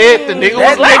 I just said the nigga That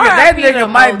was lacking. nigga, R.I.P. to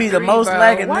might be the Mo3, most bro.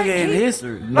 lacking Why nigga in he-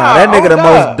 history. Nah, that nigga oh the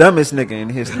God. most dumbest nigga in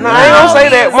history. Nah, I ain't gonna say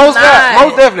that. he's Most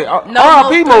not. definitely. No,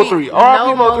 R.I.P. Mo Mo3. 3. R.I.P.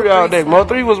 No, Mo 3 all day. Mo3 Mo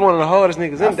 3 was one of the hardest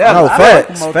niggas in No, Dallas.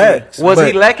 facts, Mo3. facts. Was he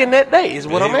But lacking that day? Is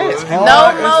what I'm He was. asking.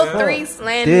 No Mo 3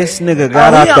 slander. this nigga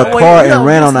got Oh, out he the don't- wait, car he and don't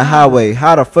ran on the listen. highway.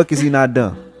 How the fuck is he not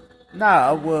dumb?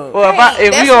 Nah, well, Well, Hey,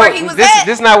 if that's we where he on was this, at.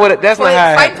 this not what it, that's For not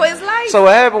how it fight for happened. his life. So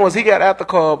what happened was he got out the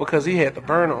car because he had the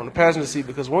burner on the passenger seat.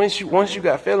 Because once you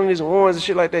got felonies and warrants and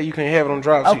shit like that, you can't have it on the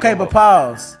driver's seat. okay, no but more.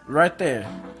 pause right there.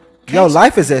 Your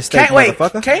life is at stake, Can't wait.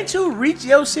 motherfucker. Can't you reach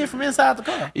your shit from inside the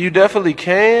car? You definitely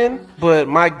can, but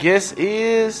my guess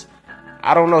is,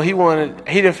 I don't know. He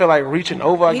didn't feel like reaching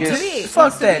over. I He guess. too big.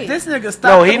 Fuck He's too that. big. This nigga stopped.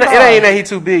 No, the it car. ain't that he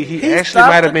too big. He He actually stopped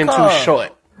might have the been car. too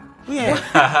short. We ain't-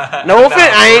 No offense,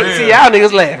 I for ain't see real. y'all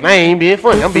niggas laughing. I ain't being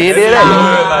funny. I'm being dead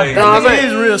ass. Like, You know what I'm He saying?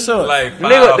 is real short. like The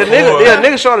nigga, 5'4". yeah,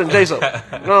 nigga shorter than J-So. You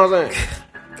know what I'm saying?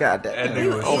 God That damn.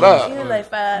 nigga was Oh God. You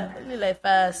like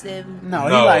 5'7". no,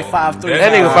 he like 5'3".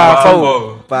 That nigga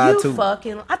 5'4". 5'2". You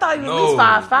fucking. I thought he was No. at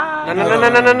least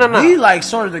 5'5". No. He like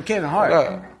shorter than Kevin Hart.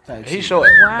 God. Type He shit. short.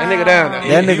 That nigga down there.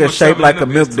 That He nigga was shaped shoving like in a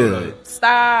the milk bitch too, dud.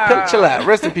 Stop. Chill out.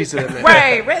 Rest in peace to that man.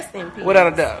 Right, rest in peace.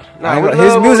 Without a doubt. Nah, ain't we gonna-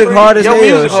 his love music Mo3. hard as Your hell,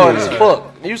 music hard shit. as fuck.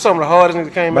 You some of the hardest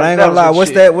niggas came But out I of ain't gonna lie. Dallas What's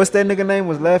and shit. What's that nigga name?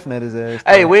 Was laughing at his ass.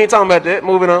 Hey, we ain't talking about that.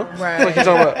 Moving on. Right. Fuck you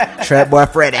talking about? Trap boy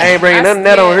Freddy. I ain't bringing I nothing of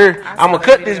that on still- here. I I'ma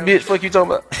still cut this do. bitch. Fuck you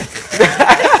talking about?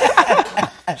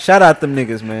 Shout out them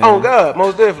niggas, man. Oh God,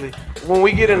 most definitely. When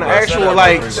we get in the Shout actual out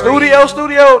like to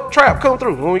studio trap come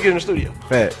through. When we get in the studio.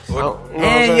 Facts. You know what I'm And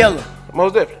saying? Yellow.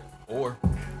 Most definitely. Or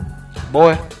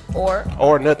Boy.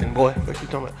 Or Nothing, boy. What you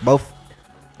talking about? Both.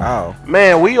 Oh.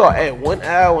 Man, we are at 1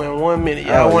 hour and 1 minute.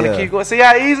 Y'all Oh, want to yeah. keep going? See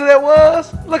how easy that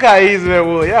was? Look how easy that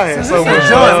was. Y'all had so much Joy,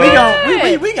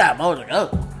 fun. we got more to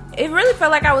go. it really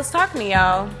felt like I was talking to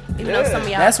y'all, even though some of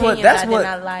y'all That's what- opinions that's I what- did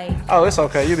not like. Oh, it's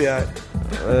okay. You be alright.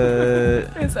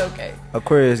 It's okay.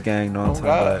 Aquarius gang, know what I'm talking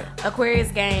God. about.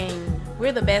 Aquarius gang,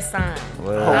 we're the best sign.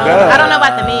 Well, Oh, God. I don't know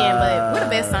about the men, but we're the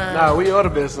best sign. Nah, we are the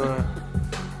best son.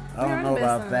 I don't know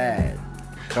about that.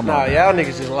 come Nah, on. y'all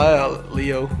niggas just loud,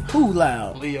 Leo. Who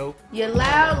loud? Leo. You're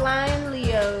loud, lying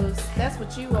Leos. That's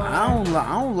what you are. I don't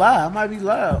lie. I might be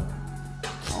loud. I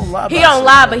don't lie. He about don't shit.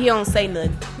 lie, but he don't say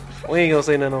nothing. We ain't gonna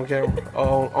say nothing on camera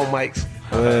or on mics.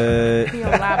 What? He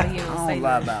don't lie, but he I don't don't say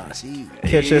lie nothing. about shit.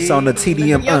 Catch us on the TDM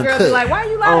Your girl be Uncut. like, why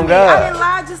you lying Oh, to me? I God. didn't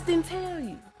lie, I just didn't tell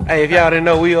you. Hey, if y'all didn't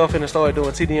know, we all finna start doing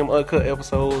TDM Uncut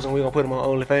episodes and we gonna put them on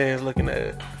OnlyFans looking at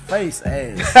it. Face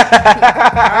ass. All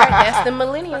right, that's the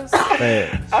millennials.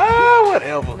 Facts. Ah,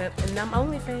 whatever. And I'm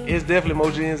OnlyFans. It's definitely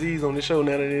more Gen Zs on this show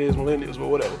now than it is millennials, but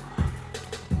whatever.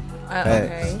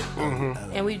 Okay.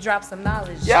 And we dropped some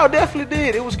knowledge. Y'all definitely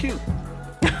did. It was cute.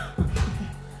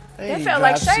 They That ain't felt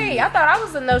like drop shade. shit. I thought I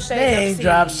was a no shade. They ain't MC.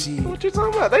 drop shit. What you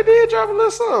talking about? They did drop a little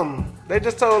something. They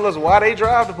just told us why they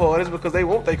drive the parties because they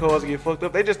want their cars to get fucked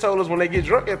up. They just told us when they get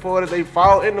drunk at parties, they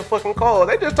fall in the fucking car.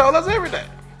 They just told us everything.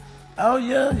 Oh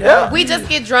yeah. We just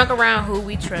get drunk around who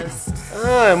we trust.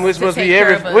 Which To must take be care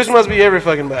every of us. which must be every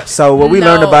fucking body. So what we No.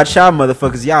 learned about y'all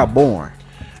motherfuckers, y'all born.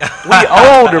 We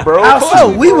older, bro. How Of course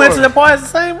so? We went to born. the parties the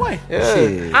same way. Yeah.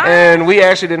 Shit. And we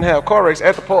actually didn't have car wrecks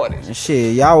at the parties. And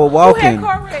shit, y'all were Who had walking.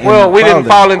 car wrecks? and Well, we didn't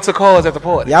falling. fall into cars at the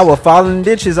party. Y'all were falling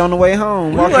ditches on the way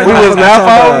home. Walking wasn't- We around was not talking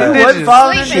falling about- in We ditches. wasn't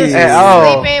falling in Sleeping, shit. At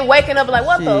all. sleeping, waking up like,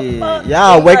 what the Shit. fuck?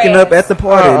 Y'all In waking up grass. at the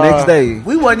party next day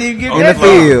We wasn't even getting in the that far.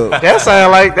 field.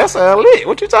 That sound lit.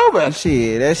 What you talking about?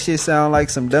 Shit, that shit sound like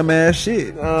some dumbass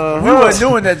shit. We wasn't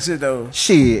doing that shit though.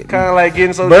 Shit. Kind of like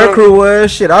getting so Bird drunk. crew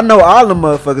was shit. I know all the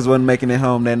motherfuckers wasn't making it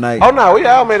home that night. Oh no, we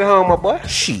all made it home, my boy.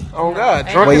 Shit. Oh God,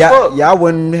 drunk But as y'all, fuck. y'all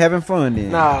wasn't having fun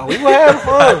then. Nah, we were having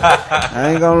fun.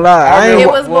 I ain't gonna lie. I remember- ain't,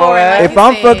 It was boring. Like if you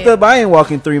I'm said. fucked up, I ain't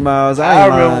walking 3 miles. I I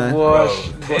ain't remember, lying. boy.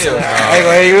 Hell I ain't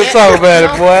gonna hear you talk about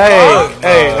it, boy.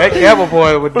 Hey, that Gabba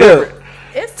boy was different.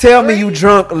 It's Tell me you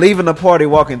drunk, leaving the party,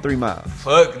 walking 3 miles.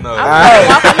 Fuck no.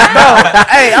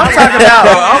 Hey, I'm talking about.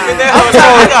 I'm in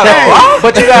that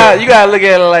But you gotta look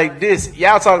at it like this.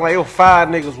 Y'all talking like it was 5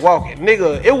 niggas walking.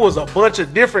 Nigga, it was a bunch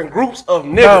of different groups of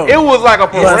niggas. Bro. It was like a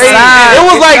parade. Besides- It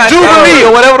was like It's Jubilee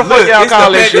or whatever the fuck Look, y'all it's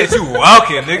call the that fact shit. that you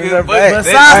walking, nigga. Besides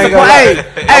the I ain't gonna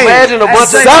point, hey, Imagine a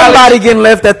bunch of Somebody getting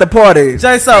left at the party.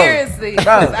 Jay, so Seriously.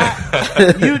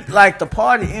 you like the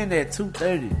party ended at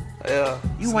 2:30. Yeah,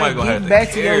 You Somebody ain't gonna have getting to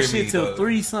back to your carry shit me, till dog.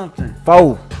 3 something.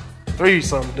 4. 3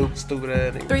 something stupid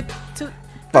ass nigga. 3:30.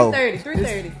 All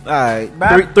right,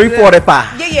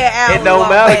 3:45. Yeah, It don't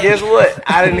matter. Guess what?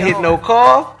 I didn't hit no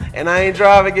car, and I ain't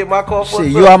driving. Get my car fucked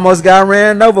Shit, you up. almost got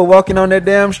ran over walking on that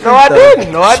damn street. No, I though.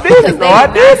 didn't. No, I didn't. No, I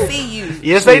didn't. See you.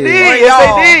 Yes, they Shit. did. Yes,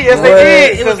 they did. Yes, they What?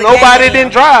 did. It Because was a nobody game.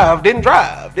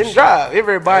 didn't drive.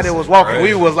 Everybody was walking.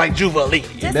 crazy. We was like Jubilee.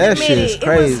 Just That admit shit is it. It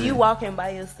crazy. was you walking by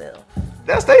yourself.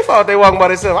 That's their fault. They walking by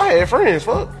themselves. I had friends.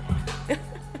 Fuck.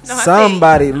 No, I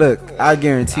Somebody, look, I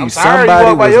guarantee you, I'm sorry you somebody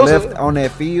walk by was yourself. left on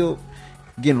that field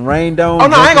getting rained on. Oh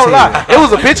no, I ain't gonna drunk lie. as It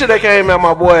was a picture that came out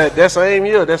my boy at that same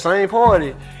year, that same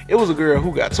party. It was a girl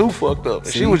who got too fucked up.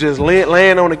 And she was just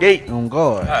laying on the gate hell. On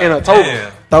God. in a total.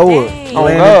 Damn. Throw Dang. it. Oh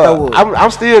Land and throw God, it.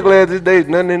 I'm still glad this day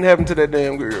nothing didn't happen to that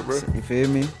damn girl, bro. You feel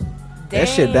me? Dang. That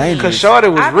shit Cause dangerous. Shorty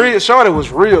was I real. Shorty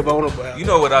was real vulnerable. You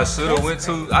know what I should have went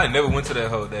to? I never went to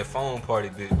that phone party,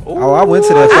 bitch. Oh, I went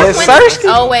to that. I That's went thirsty.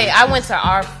 oh wait, I went to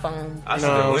our phone. I should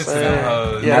know have what went to I'm them saying?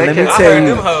 hoes. Yeah, Now, they let me can't- I tell heard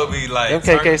you, them hoes be like, Them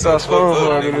turn KK Sauce the fuck phone up,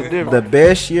 party nigga. was different. The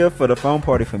best year for the phone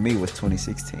party for me was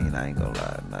 2016. I ain't gonna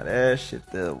lie. Now that shit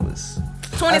there was.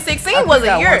 2016 was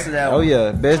a year. Oh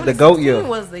yeah, best the goat 2016 year.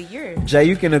 was the year. Jay,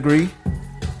 you can agree.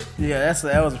 Yeah,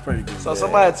 that was pretty good. So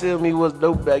somebody tell me what's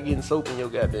dope about getting soap in your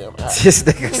goddamn eye. This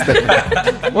nigga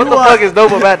stupid. What the fuck is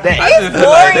dope about that? It's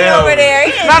boring over there.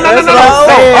 No. That's what I'm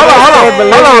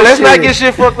saying. Hold on. Let's Shit. not get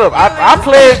shit fucked up. I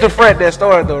pledged the frat that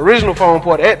started the original phone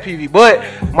party at PV, but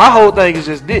my whole thing is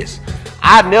just this.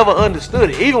 I never understood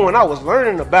it. Even when I was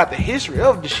learning about the history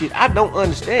of the shit, I don't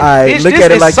understand. Alright, Bitch, look this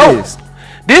at it is like soap. this.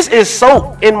 This is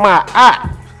soap in my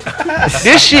eye.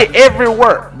 This shit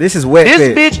everywhere. This is wet This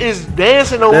fit. bitch is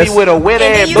dancing on That's- me with a wet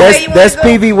And then ass you booty. say you That's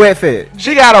wanna go- PV wet fit.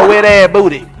 She got a wet ass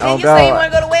booty. Did Oh, you say you God. want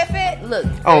to go to Wet Fit? Look.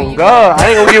 there Oh you God, I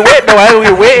ain't gonna get wet though. I ain't gonna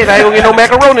get wet and I ain't gonna get no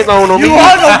macaroni on me. You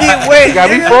are gonna get wet. Got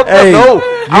me nigga. fucked Hey, up. No,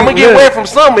 I'm gonna you- get look. wet from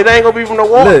something. It ain't gonna be from the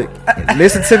water. Look,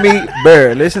 listen to me,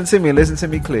 Bear. Listen to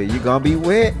me clear. You gonna be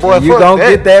wet. Boy, you fuck gonna that.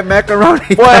 get that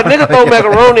macaroni. Boy, a nigga throw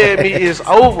macaroni at me is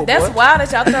over. That's boy. wild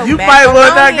that y'all throw You might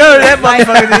well not go to that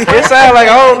motherfucker. It sound like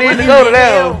I don't need to go to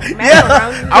that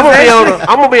one.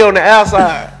 I'm gonna be on the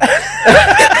outside.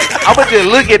 I'm gonna just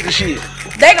look at the shit.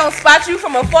 They gonna spot you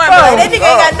from afar. But that nigga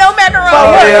ain't got no macaroni.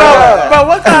 Oh, yeah. Bro,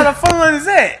 what kind of fun is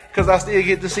that? Cause I still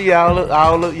get to see all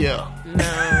look, yeah.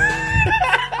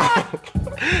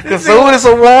 Cause soon as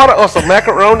some water or some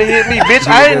macaroni hit me, bitch,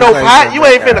 I ain't no pot. You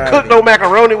ain't finna cook no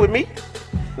macaroni with me.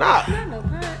 Nah,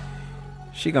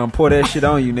 She gonna pour that shit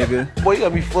on you, nigga. boy, you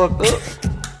gotta be fucked up.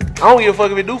 I don't give a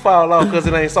fuck if it do fall off cause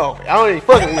it ain't soft. I ain't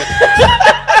fucking with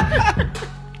it.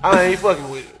 I ain't fucking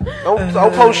with it.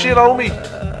 Don't post shit on me.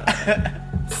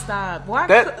 Stop. Why?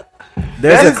 That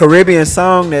There's That's- a Caribbean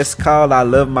song that's called "I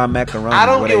Love My Macaroni." I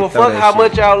don't where give they a throw fuck that how shit.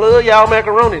 much y'all love y'all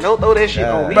macaroni. Don't throw that shit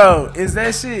on me. Bro, is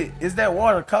that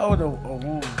water cold or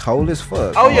warm? Cold as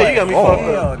fuck. Oh yeah, you got me fucked up.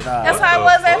 Hell nah. That's how it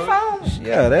was at phone.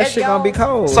 Yeah, that At shit gonna be y'all-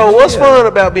 cold. So what's Yeah. fun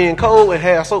about being cold and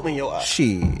have soap in your eye?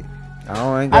 Shit,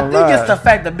 I ain't I gonna think lie. it's the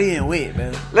fact of being wet,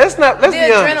 man. Let's The be honest.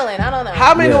 adrenaline. I don't know.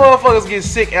 How many Yeah. motherfuckers get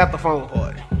sick at the phone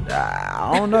party?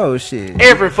 I don't know. Shit.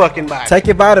 Every fucking body. Take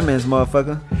your vitamins,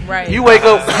 motherfucker. Right. You wake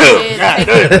up. Shit, take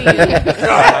it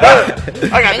for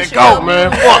you. I got Make that sure cold, you-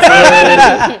 man. Fuck,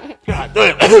 man. God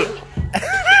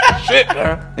damn. Shit,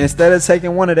 man. Instead of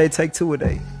taking one a day, take 2 a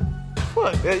day.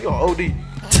 Fuck that. You on OD.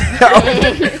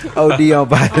 OD on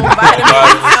vitamins.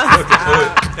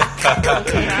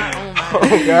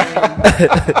 Oh, God.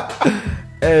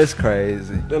 That's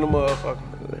crazy. Then the motherfucker.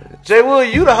 Jay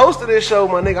Wood, you the host of this show,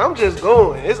 my nigga. I'm just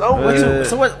going. It's on with you.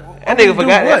 So what? That nigga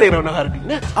forgot. That nigga don't know how to do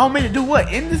nothing. I don't mean to do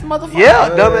what in this motherfucker. Yeah,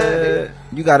 dumbass.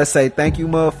 You gotta say thank you,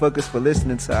 motherfuckers, for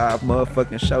listening to our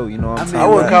motherfucking show. You know what I'm saying? I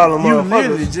wouldn't call them You motherfuckers.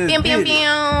 literally just Bim, bim, did it.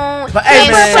 bim. But hey,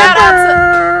 And man. shout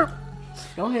out to.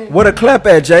 Go ahead. What a clap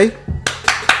at, Jay.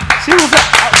 She was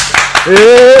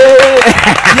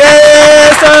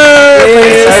Yes, sir.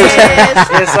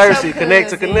 Yes, Cersei. Connect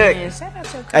to connect. Shout out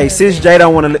to your Hey, since Jay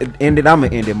don't want to end it, I'ma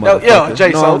end it, motherfucker. yeah, Jay,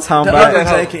 you know what I'm so- talking The about?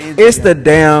 other Jay can end It's it. the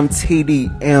damn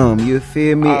TDM, you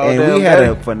feel me? Oh, and damn we had day.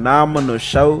 a phenomenal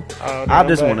show. Oh, I damn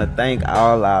just day. want to thank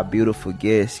all our beautiful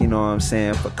guests, you know what I'm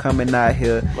saying, for coming out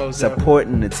here, Most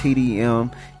supporting the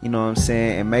TDM. You know what I'm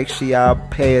saying? And make sure y'all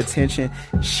pay attention.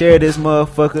 Share this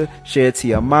motherfucker. Share it to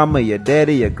your mama, your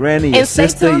daddy, your granny, your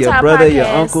sister, your brother, your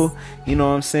uncle. You know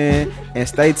what I'm saying? And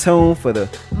stay tuned for the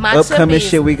Matcha upcoming business.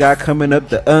 shit we got coming up.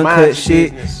 The uncut Matcha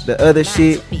shit. business. The other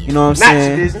shit. You know what I'm Matcha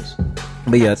saying? business.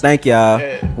 But yeah, thank y'all.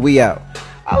 Yeah. We out.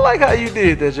 I like how you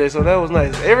did that, J-So. That was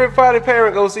nice. Everybody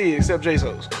parent go see it except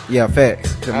J-So's. Yeah,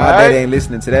 facts. Cause my All daddy right. ain't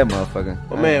listening to that motherfucker.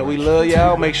 But man, we love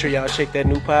y'all. Make sure y'all check that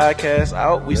new podcast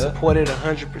out. We support it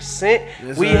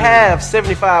 100%. We have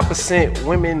 75%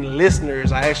 women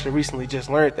listeners. I actually recently just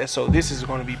learned that. So this is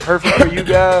going to be perfect for you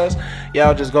guys.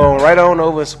 Y'all just go right on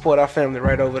over and support our family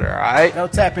right over there. All right?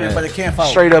 Don't tap in, but it can't follow.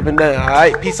 Straight up and down. All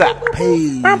right? Peace out.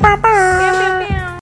 Peace. Pew, pew.